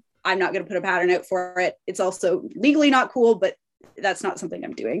design. I'm not going to put a pattern out for it. It's also legally not cool, but that's not something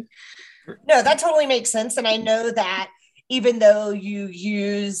I'm doing. No, that totally makes sense. And I know that even though you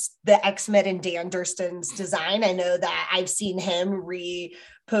use the XMID and Dan Durston's design, I know that I've seen him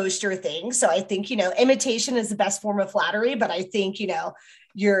repost your thing. So I think, imitation is the best form of flattery, but I think,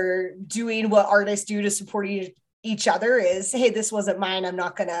 you're doing what artists do to support each other is, hey, this wasn't mine, I'm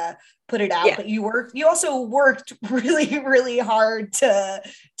not going to put it out. Yeah. But you also worked really, really hard to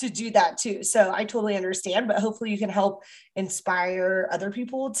do that too. So I totally understand, but hopefully you can help inspire other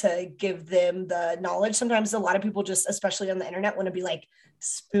people to give them the knowledge. Sometimes a lot of people just, especially on the internet, want to be like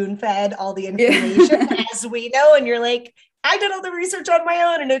spoon-fed all the information as we know. And you're like, I did all the research on my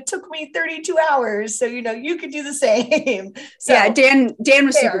own and it took me 32 hours. So, you could do the same. So, yeah, Dan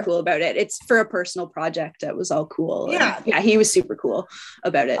was super cool about it. It's for a personal project. That was all cool. Yeah. And, he was super cool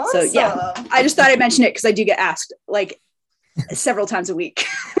about it. Awesome. So yeah, I just thought I'd mention it because I do get asked like several times a week.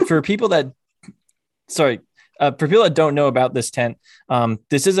 For people that don't know about this tent,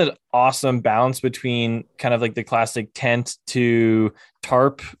 this is an awesome balance between kind of like the classic tent to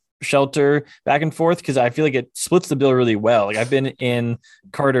tarp shelter back and forth, because I feel like it splits the bill really well. Like I've been in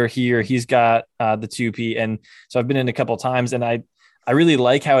Carter here, he's got the 2P, and so I've been in a couple of times, and I really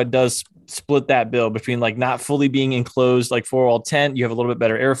like how it does split that bill between like not fully being enclosed, like 4-wall tent. You have a little bit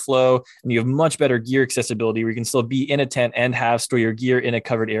better airflow, and you have much better gear accessibility where you can still be in a tent and store your gear in a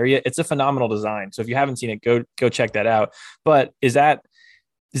covered area. It's a phenomenal design. So if you haven't seen it, go check that out. But is that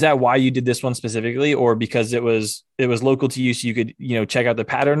why you did this one specifically, or because it was local to you so you could, check out the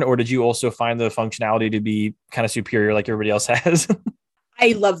pattern, or did you also find the functionality to be kind of superior like everybody else has?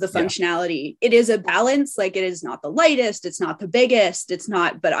 I love the functionality. Yeah. It is a balance. Like it is not the lightest, it's not the biggest,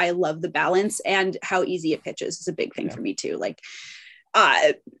 but I love the balance, and how easy it pitches is a big thing for me too. Like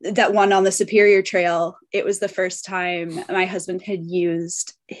that one on the Superior Trail, it was the first time my husband had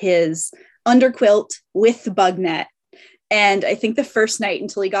used his underquilt with the bug net. And I think the first night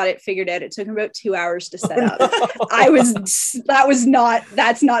until he got it figured out, it took him about 2 hours to set up.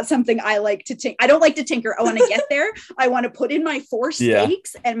 That's not something I like to tinker. I don't like to tinker. I want to get there. I want to put in my 4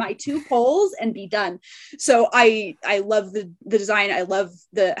 stakes and my 2 poles and be done. So I love the design. I love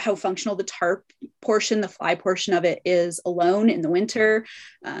how functional the tarp portion, the fly portion of it is alone in the winter.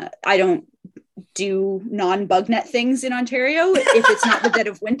 I don't do non-bug net things in Ontario. If it's not the dead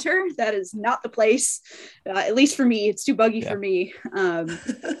of winter, that is not the place. At least for me, it's too buggy for me.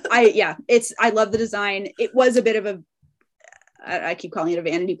 I love the design. It was a bit of I keep calling it a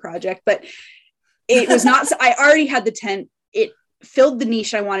vanity project, but it was not. I already had the tent. It filled the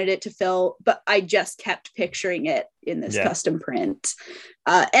niche I wanted it to fill, but I just kept picturing it in this custom print.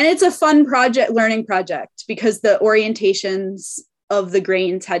 And it's a fun learning project, because the orientations of the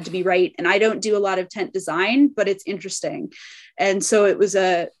grains had to be right. And I don't do a lot of tent design, but it's interesting. And so it was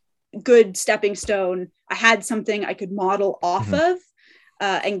a good stepping stone. I had something I could model off of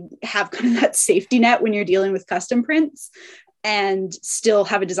and have kind of that safety net when you're dealing with custom prints, and still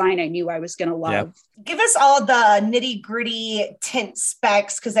have a design I knew I was going to love. Give us all the nitty gritty tent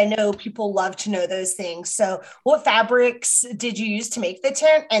specs, because I know people love to know those things. So what fabrics did you use to make the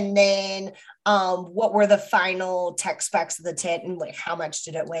tent? And then what were the final tech specs of the tent, and like how much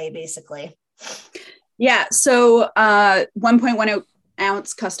did it weigh basically? Yeah. So 1.1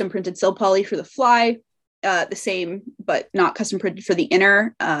 ounce custom printed sill poly for the fly, the same, but not custom printed for the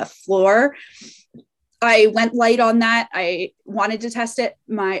inner floor. I went light on that. I wanted to test it.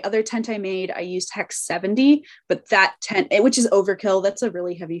 My other tent I made, I used Hex 70, but that tent, which is overkill, that's a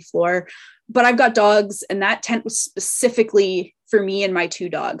really heavy floor. But I've got dogs, and that tent was specifically for me and my 2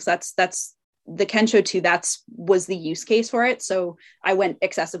 dogs. That's the Kensho 2. Was the use case for it. So I went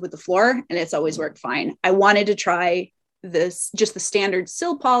excessive with the floor, and it's always worked fine. I wanted to try just the standard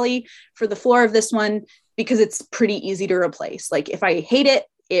sill poly for the floor of this one, because it's pretty easy to replace. Like if I hate it,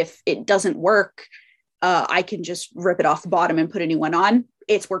 if it doesn't work, I can just rip it off the bottom and put a new one on.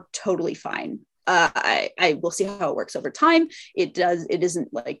 It's worked totally fine. I will see how it works over time. It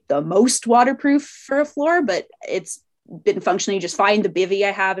isn't like the most waterproof for a floor, but it's been functioning just fine. The bivy I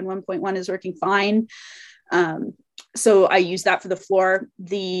have in 1.1 is working fine. So I use that for the floor.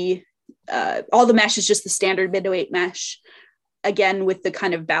 All the mesh is just the standard mid-weight mesh. Again, with the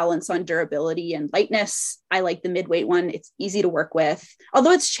kind of balance on durability and lightness. I like the mid-weight one. It's easy to work with.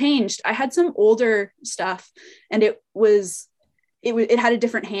 Although it's changed. I had some older stuff, and it had a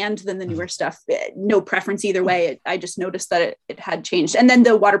different hand than the newer stuff. No preference either way. I just noticed that it had changed. And then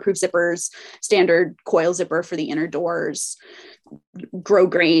the waterproof zippers, standard coil zipper for the inner doors, grow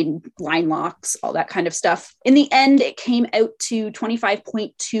grain, line locks, all that kind of stuff. In the end, it came out to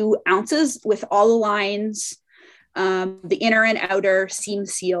 25.2 ounces with all the lines. The inner and outer seam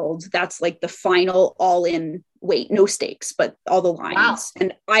sealed. That's like the final all-in weight, no stakes, but all the lines. Wow.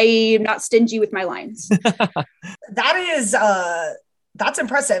 And I am not stingy with my lines. That's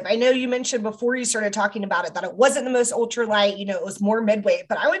impressive. I know you mentioned before you started talking about it that it wasn't the most ultralight, it was more midweight,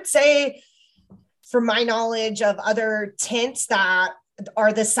 but I would say, from my knowledge of other tents that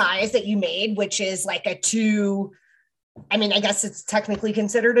are the size that you made, which is like a 2, I mean, I guess it's technically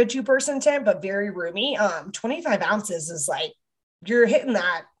considered a 2-person tent, but very roomy. 25 ounces is like, you're hitting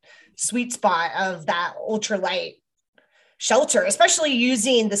that sweet spot of that ultralight shelter, especially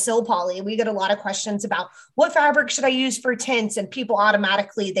using the sill poly. We get a lot of questions about what fabric should I use for tents, and people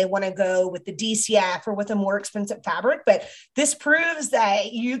automatically, they want to go with the DCF or with a more expensive fabric. But this proves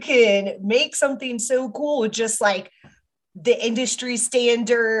that you can make something so cool, just like the industry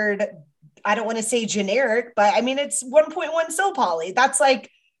standard. I don't want to say generic, but I mean, it's 1.1 sill poly. That's like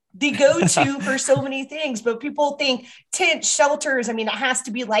the go-to for so many things, but people think tent shelters. I mean, it has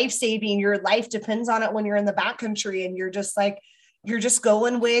to be life-saving. Your life depends on it when you're in the backcountry, and you're just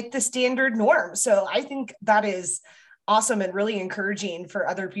going with the standard norm. So I think that is awesome and really encouraging for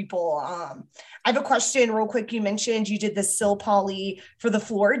other people. I have a question real quick. You mentioned you did the sill poly for the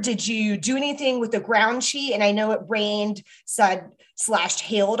floor. Did you do anything with the ground sheet? And I know it rained,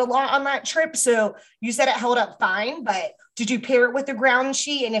 /hailed a lot on that trip. So you said it held up fine, but did you pair it with the ground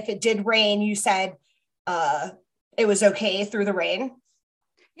sheet? And if it did rain, you said it was okay through the rain?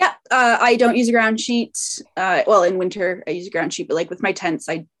 Yeah, I don't use a ground sheet. Well, in winter, I use a ground sheet, but like with my tents,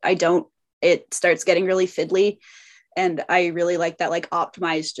 I don't. It starts getting really fiddly. And I really like that like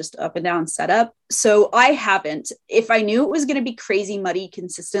optimized just up and down setup. So I haven't. If I knew it was going to be crazy muddy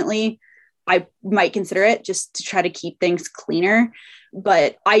consistently, I might consider it just to try to keep things cleaner.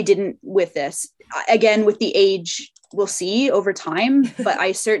 But I didn't with this. Again, with the age, we'll see over time. But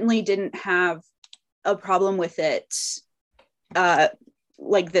I certainly didn't have a problem with it.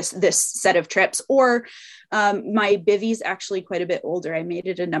 Like this set of trips, or my bivvy's actually quite a bit older. I made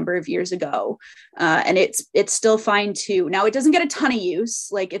it a number of years ago, and it's still fine too. Now it doesn't get a ton of use.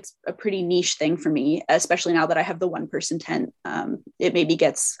 Like it's a pretty niche thing for me, especially now that I have the 1-person tent. It maybe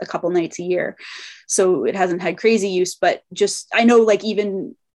gets a couple nights a year, so it hasn't had crazy use. But just I know, like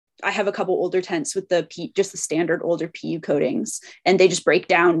even I have a couple older tents with just the standard older PU coatings, and they just break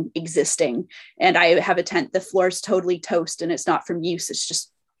down existing. And I have a tent, the floor is totally toast, and it's not from use. It's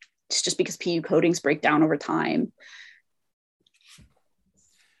just because PU coatings break down over time.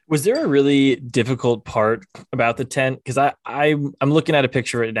 Was there a really difficult part about the tent? Because I'm looking at a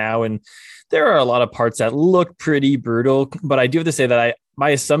picture right now, and there are a lot of parts that look pretty brutal. But I do have to say that my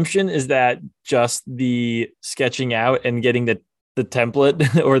assumption is that just the sketching out and getting the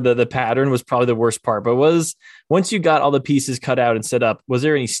template or the pattern was probably the worst part. But once you got all the pieces cut out and set up, was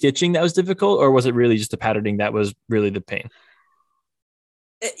there any stitching that was difficult, or was it really just the patterning that was really the pain?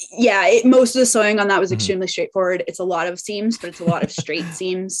 Yeah, most of the sewing on that was extremely straightforward. It's a lot of seams, but it's a lot of straight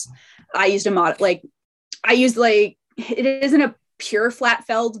seams. I used it isn't a pure flat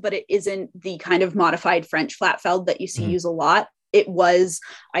feld, but it isn't the kind of modified French flat feld that you see use a lot.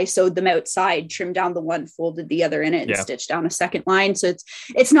 I sewed them outside, trimmed down the one, folded the other in it, and stitched down a second line. So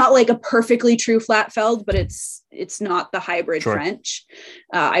it's not like a perfectly true flat feld, but it's not the hybrid French.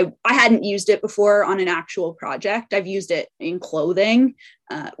 I hadn't used it before on an actual project. I've used it in clothing,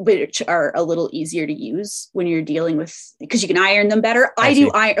 which are a little easier to use when you're dealing with, because you can iron them better.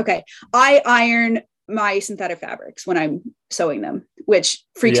 I iron my synthetic fabrics when I'm sewing them, which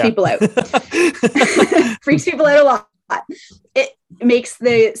freaks people out. Freaks people out a lot. It makes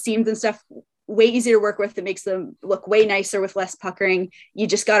the seams and stuff way easier to work with. It makes them look way nicer with less puckering. You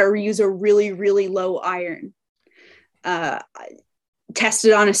just got to use a really, really low iron. Test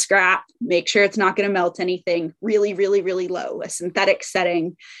it on a scrap, make sure it's not going to melt anything. Really, really, really low, a synthetic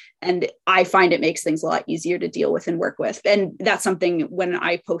setting. And I find it makes things a lot easier to deal with and work with. And that's something when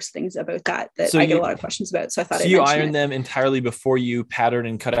I post things about that so I get a lot of questions about. So I thought you iron them entirely before you pattern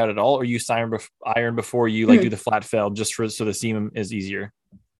and cut out at all, or you iron before you do the flat feld so the seam is easier?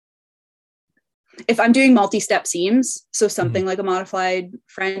 If I'm doing multi-step seams, so something like a modified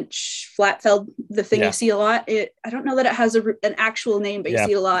French flat feld, the thing you see a lot, I don't know that it has an actual name, but you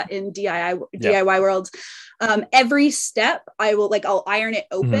see it a lot in DIY world. Every step I'll iron it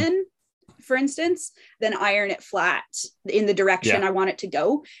open, for instance, then iron it flat in the direction I want it to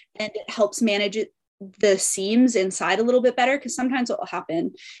go. And it helps manage the seams inside a little bit better. Cause sometimes what will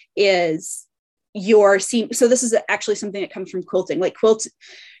happen is your seam. So this is actually something that comes from quilting, like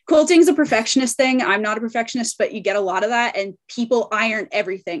quilting is a perfectionist thing. I'm not a perfectionist, but you get a lot of that, and people iron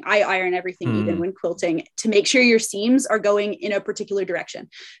everything. I iron everything, even when quilting, to make sure your seams are going in a particular direction.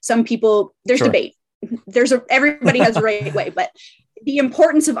 Some people, there's debate. Everybody has a right way, but the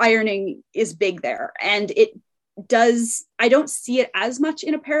importance of ironing is big there. And I don't see it as much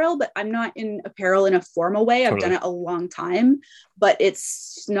in apparel, but I'm not in apparel in a formal way. I've done it a long time, but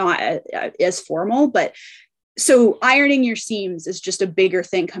it's not as formal. But so ironing your seams is just a bigger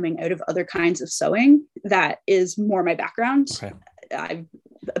thing coming out of other kinds of sewing. That is more my background. Okay.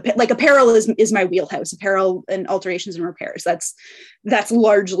 Apparel is my wheelhouse. Apparel and alterations and repairs. That's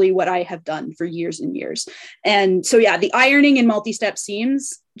largely what I have done for years and years. And so, the ironing and multi-step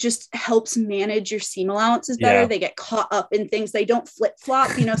seams just helps manage your seam allowances better. They get caught up in things. They don't flip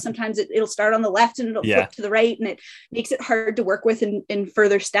flop. Sometimes it'll start on the left and it'll flip to the right, and it makes it hard to work with in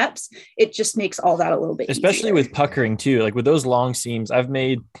further steps. It just makes all that a little bit especially easier. With puckering too. Like with those long seams, I've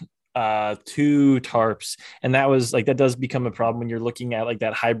made 2 tarps, and that does become a problem when you're looking at like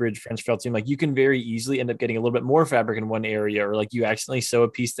that hybrid French felt seam. Like you can very easily end up getting a little bit more fabric in one area, or like you accidentally sew a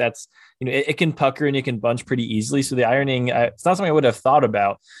piece that's it can pucker and it can bunch pretty easily. So the ironing, it's not something I would have thought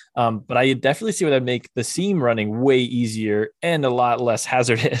about, but I definitely see what would make the seam running way easier and a lot less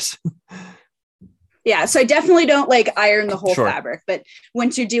hazardous. Yeah, so I definitely don't like iron the whole Sure. fabric, but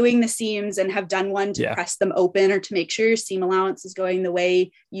once you're doing the seams and have done one to Yeah. press them open or to make sure your seam allowance is going the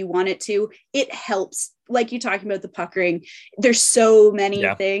way you want it to, it helps. Like you talking about the puckering, there's so many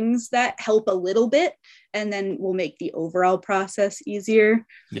Yeah. things that help a little bit and then will make the overall process easier.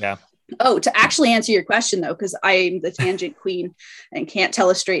 Yeah. Oh, to actually answer your question though, because I'm the tangent queen and can't tell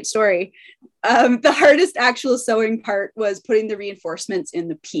a straight story. The hardest actual sewing part was putting the reinforcements in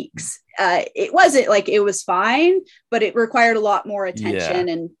the peaks. It wasn't like it was fine, but it required a lot more attention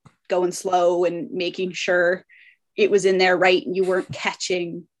and going slow and making sure it was in there right and you weren't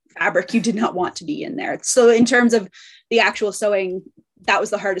catching fabric you did not want to be in there. So in terms of the actual sewing, that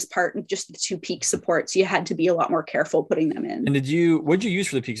was the hardest part, and just the 2 peak supports. You had to be a lot more careful putting them in. And what did you use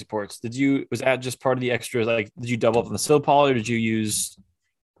for the peak supports? Was that just part of the extras? Like, did you double up on the Sil Poly or did you use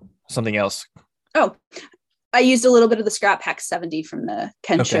something else? Oh, I used a little bit of the Scrap Hex 70 from the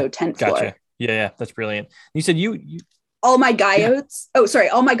Kensho 10th floor. Yeah. That's brilliant. You said you all my guyotes. Yeah. Oh, sorry.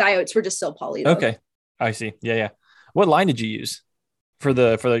 All my guyotes were just Sil Poly. Though. Okay. I see. Yeah. What line did you use for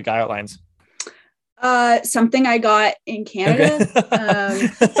the guyote lines? Something I got in Canada.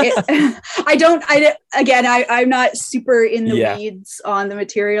 Okay. I'm not super in the weeds on the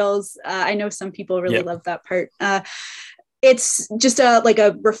materials. I know some people really love that part. It's just a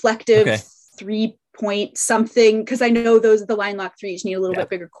reflective 3-point something, because I know the line lock 3s need a little bit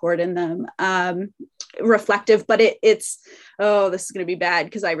bigger cord in them. Reflective, but it's this is going to be bad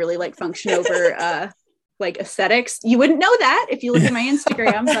because I really like function over like aesthetics. You wouldn't know that if you look at my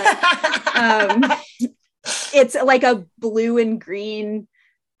Instagram, but it's like a blue and green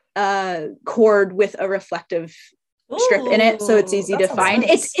cord with a reflective strip in it, so it's easy to find.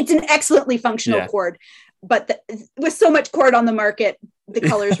 Nice. It's an excellently functional cord, but with so much cord on the market, the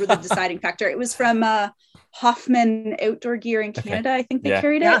colors were the deciding factor. It was from Hoffman Outdoor Gear in Canada. I think they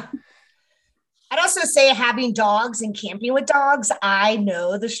carried it. I'd also say, having dogs and camping with dogs, I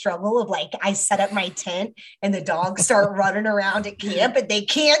know the struggle of I set up my tent and the dogs start running around at camp and they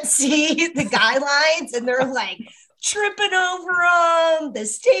can't see the guidelines and they're tripping over them. The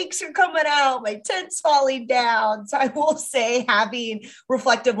stakes are coming out. My tent's falling down. So I will say, having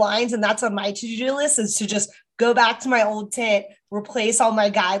reflective lines, and that's on my to-do list, is to just go back to my old tent, replace all my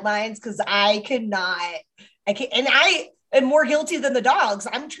guidelines, because I am more guilty than the dogs.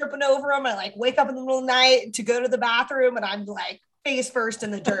 I'm tripping over them. I wake up in the middle of the night to go to the bathroom and I'm face first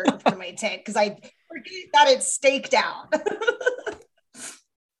in the dirt in front of my tent because I forget that it's staked out.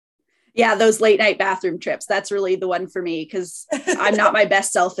 Yeah, those late night bathroom trips. That's really the one for me, because I'm not my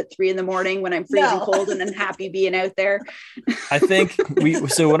best self at 3 a.m. when I'm freezing cold and unhappy being out there. I think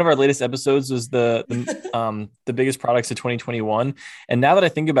one of our latest episodes was the biggest products of 2021. And now that I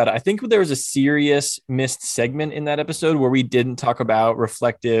think about it, I think there was a serious missed segment in that episode where we didn't talk about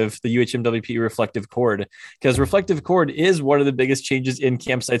the UHMWP reflective cord, because reflective cord is one of the biggest changes in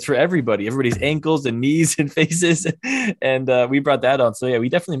campsites for everybody's ankles and knees and faces. And we brought that on. So yeah, we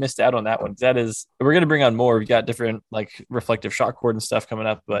definitely missed out on that one. We're going to bring on more. We've got different reflective shock cord and stuff coming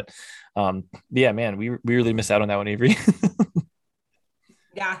up, but man, we really missed out on that one, Avery.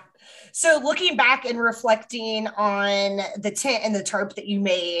 Yeah. So looking back and reflecting on the tent and the tarp that you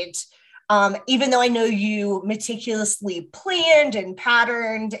made, even though I know you meticulously planned and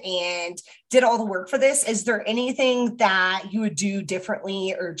patterned and did all the work for this, is there anything that you would do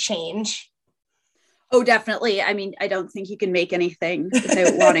differently or change? Oh, definitely. I mean, I don't think you can make anything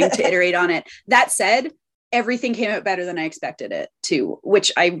without wanting to iterate on it. That said, everything came out better than I expected it to,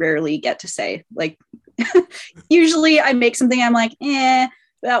 which I rarely get to say. Usually I make something, I'm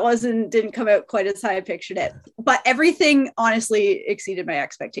that didn't come out quite as I pictured it. But everything honestly exceeded my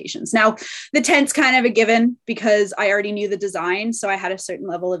expectations. Now, the tent's kind of a given because I already knew the design, so I had a certain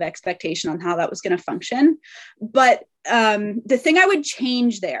level of expectation on how that was going to function. But the thing I would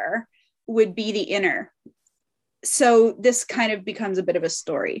change there would be the inner. So this kind of becomes a bit of a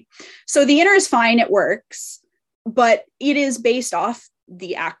story. So the inner is fine, it works, but it is based off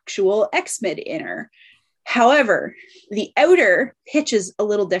the actual X-Mid inner. However, the outer pitches a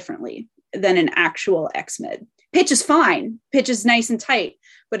little differently than an actual X-Mid. Pitch is fine, pitch is nice and tight,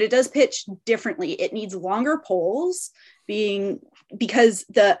 but it does pitch differently. It needs longer poles because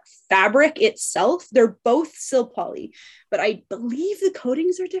the fabric itself, they're both Sil Poly, but I believe the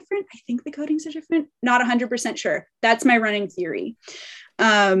coatings are different. I think the coatings are different. Not 100% sure. That's my running theory.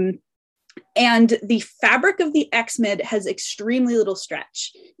 And the fabric of the X-Mid has extremely little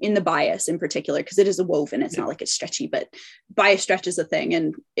stretch in the bias in particular, because it is a woven. It's not like it's stretchy, but bias stretch is a thing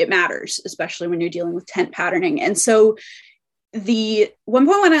and it matters, especially when you're dealing with tent patterning. And so the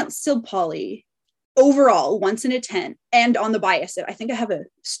 1.1 ounce Sil Poly overall, once in a tent, and on the bias, I think I have a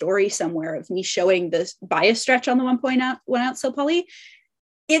story somewhere of me showing this bias stretch on the 1 ounce silk poly.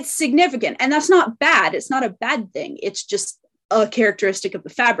 It's significant, and that's not bad. It's not a bad thing. It's just a characteristic of the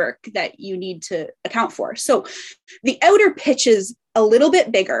fabric that you need to account for. So the outer pitch is a little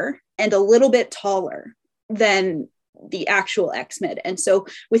bit bigger and a little bit taller than the actual X-Mid. And so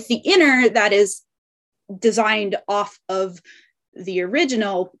with the inner that is designed off of the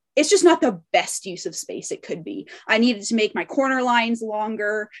original, it's just not the best use of space it could be. I needed to make my corner lines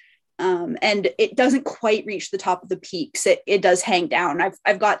longer, and it doesn't quite reach the top of the peaks. It does hang down.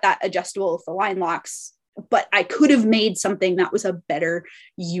 I've got that adjustable with the line locks, but I could have made something that was a better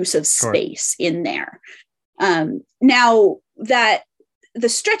use of space in there. Now that the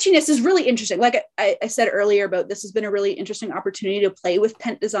stretchiness is really interesting. Like I said earlier about this has been a really interesting opportunity to play with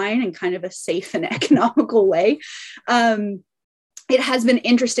tent design in kind of a safe and economical way. It has been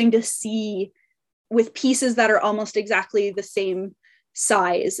interesting to see with pieces that are almost exactly the same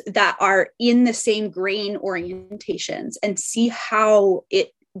size that are in the same grain orientations and see how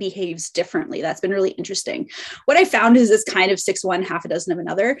it behaves differently. That's been really interesting. What I found is this kind of 6-1, half a dozen of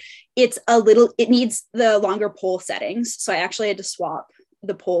another. It needs the longer pole settings. So I actually had to swap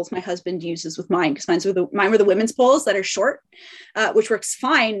the poles my husband uses with mine, because mine were the women's poles that are short, which works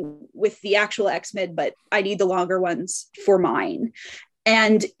fine with the actual X-Mid, but I need the longer ones for mine.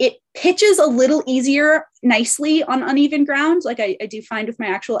 And it pitches a little easier nicely on uneven ground. Like I do find with my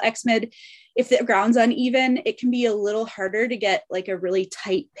actual X-Mid, if the ground's uneven, it can be a little harder to get like a really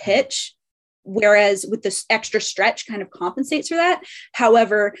tight pitch. Whereas with this extra stretch kind of compensates for that.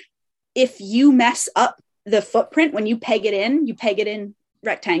 However, if you mess up the footprint, when you peg it in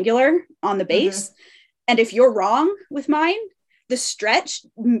rectangular on the base. Mm-hmm. And if you're wrong with mine, the stretch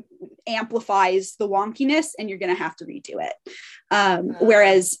amplifies the wonkiness and you're going to have to redo it.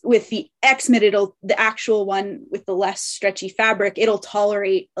 Whereas with the X-Mid, the actual one with the less stretchy fabric, it'll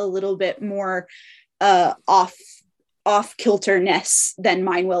tolerate a little bit more off kilterness than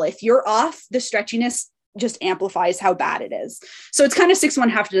mine will. If you're off, the stretchiness just amplifies how bad it is. So it's kind of 6-1,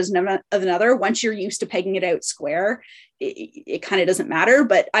 half a dozen of another. Once you're used to pegging it out square, it kind of doesn't matter.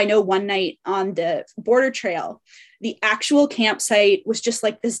 But I know one night on the border trail, the actual campsite was just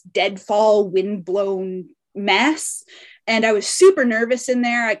like this deadfall, wind-blown mess. And I was super nervous in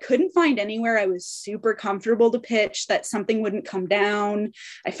there. I couldn't find anywhere I was super comfortable to pitch that something wouldn't come down.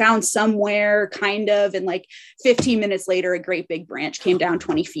 I found somewhere kind of, and like 15 minutes later, a great big branch came down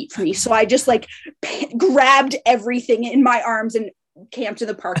 20 feet from me. So I just like grabbed everything in my arms and camped in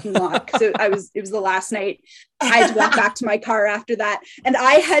the parking lot. So it was the last night. I had to walk back to my car after that. And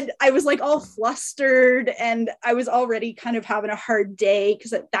I was like all flustered and I was already kind of having a hard day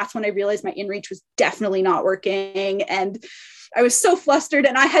because that's when I realized my inReach was definitely not working. And I was so flustered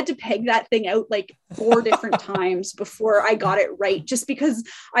and I had to peg that thing out like 4 different times before I got it right, just because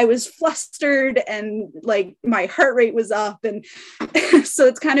I was flustered and like my heart rate was up. And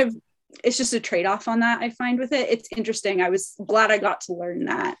so it's just a trade-off on that. I find with it, it's interesting. I was glad I got to learn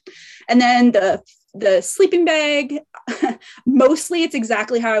that. And then the sleeping bag, mostly it's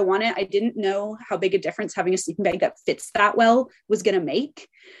exactly how I want it. I didn't know how big a difference having a sleeping bag that fits that well was going to make.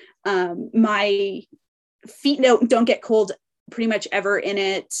 My feet don't get cold pretty much ever in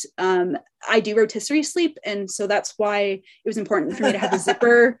it. I do rotisserie sleep. And so that's why it was important for me to have a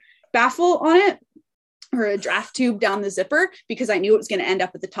zipper baffle on it, or a draft tube down the zipper, because I knew it was going to end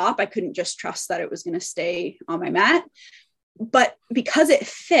up at the top. I couldn't just trust that it was going to stay on my mat. But because it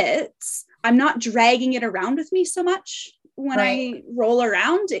fits, I'm not dragging it around with me so much when I roll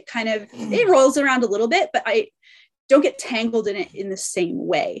around. It rolls around a little bit, but I don't get tangled in it in the same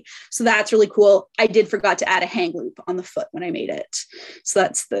way. So that's really cool. I did forgot to add a hang loop on the foot when I made it. So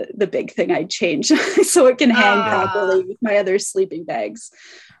that's the big thing I'd change so it can hang properly with my other sleeping bags.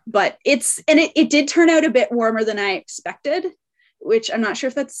 But it did turn out a bit warmer than I expected, which I'm not sure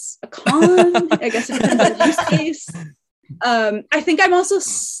if that's a con. I guess it depends on use case. I think I'm also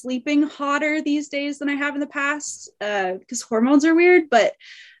sleeping hotter these days than I have in the past because hormones are weird, but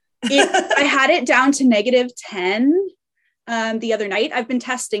I had it down to -10 the other night. I've been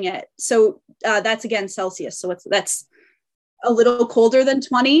testing it. So that's again Celsius. So that's a little colder than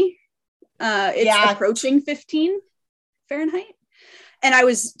 20. It's approaching 15 Fahrenheit. And I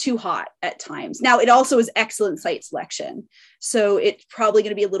was too hot at times. Now, it also is excellent site selection. So it's probably going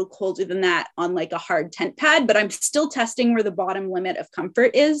to be a little colder than that on like a hard tent pad, but I'm still testing where the bottom limit of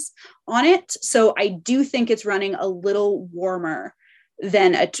comfort is on it. So I do think it's running a little warmer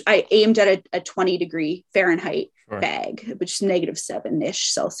than I aimed at a 20 degree Fahrenheit Sure. bag, which is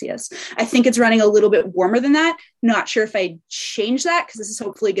 -7-ish Celsius. I think it's running a little bit warmer than that. Not sure if I change that because this is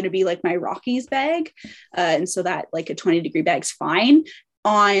hopefully going to be like my Rockies bag. And so that like a 20 degree bag's fine.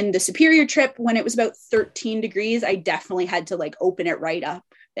 On the Superior trip, when it was about 13 degrees, I definitely had to like open it right up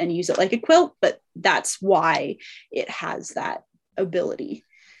and use it like a quilt, but that's why it has that ability.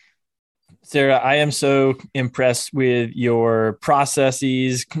 Sarah, I am so impressed with your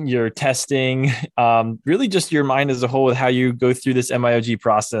processes, your testing, really just your mind as a whole with how you go through this MIOG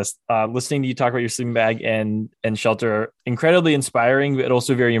process. Listening to you talk about your sleeping bag and shelter are incredibly inspiring, but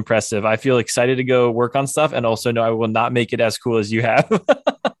also very impressive. I feel excited to go work on stuff and also know I will not make it as cool as you have.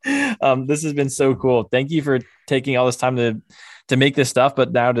 This has been so cool. Thank you for taking all this time to make this stuff,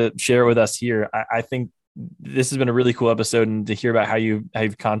 but now to share it with us here. I think this has been a really cool episode, and to hear about how you've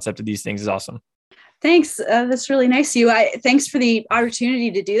concepted these things is awesome. Thanks. That's really nice of you. Thanks for the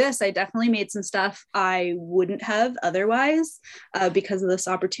opportunity to do this. I definitely made some stuff I wouldn't have otherwise because of this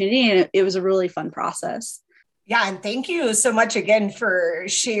opportunity. And it was a really fun process. Yeah. And thank you so much again for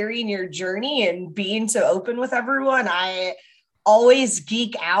sharing your journey and being so open with everyone. I always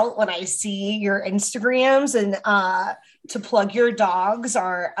geek out when I see your Instagrams, and to plug, your dogs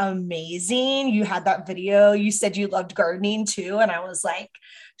are amazing. You had that video. You said you loved gardening too. And I was like,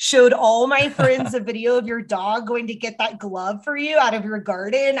 showed all my friends a video of your dog going to get that glove for you out of your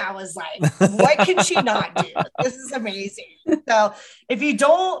garden. I was like, what can she not do? This is amazing. So if you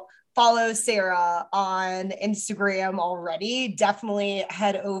don't follow Sarah on Instagram already, definitely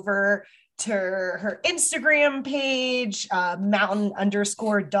head over to her Instagram page,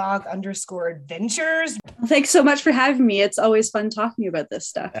 mountain_dog_adventures. Thanks so much for having me. It's always fun talking about this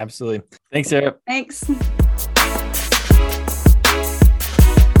stuff. Absolutely. Thanks, Sarah. Thanks.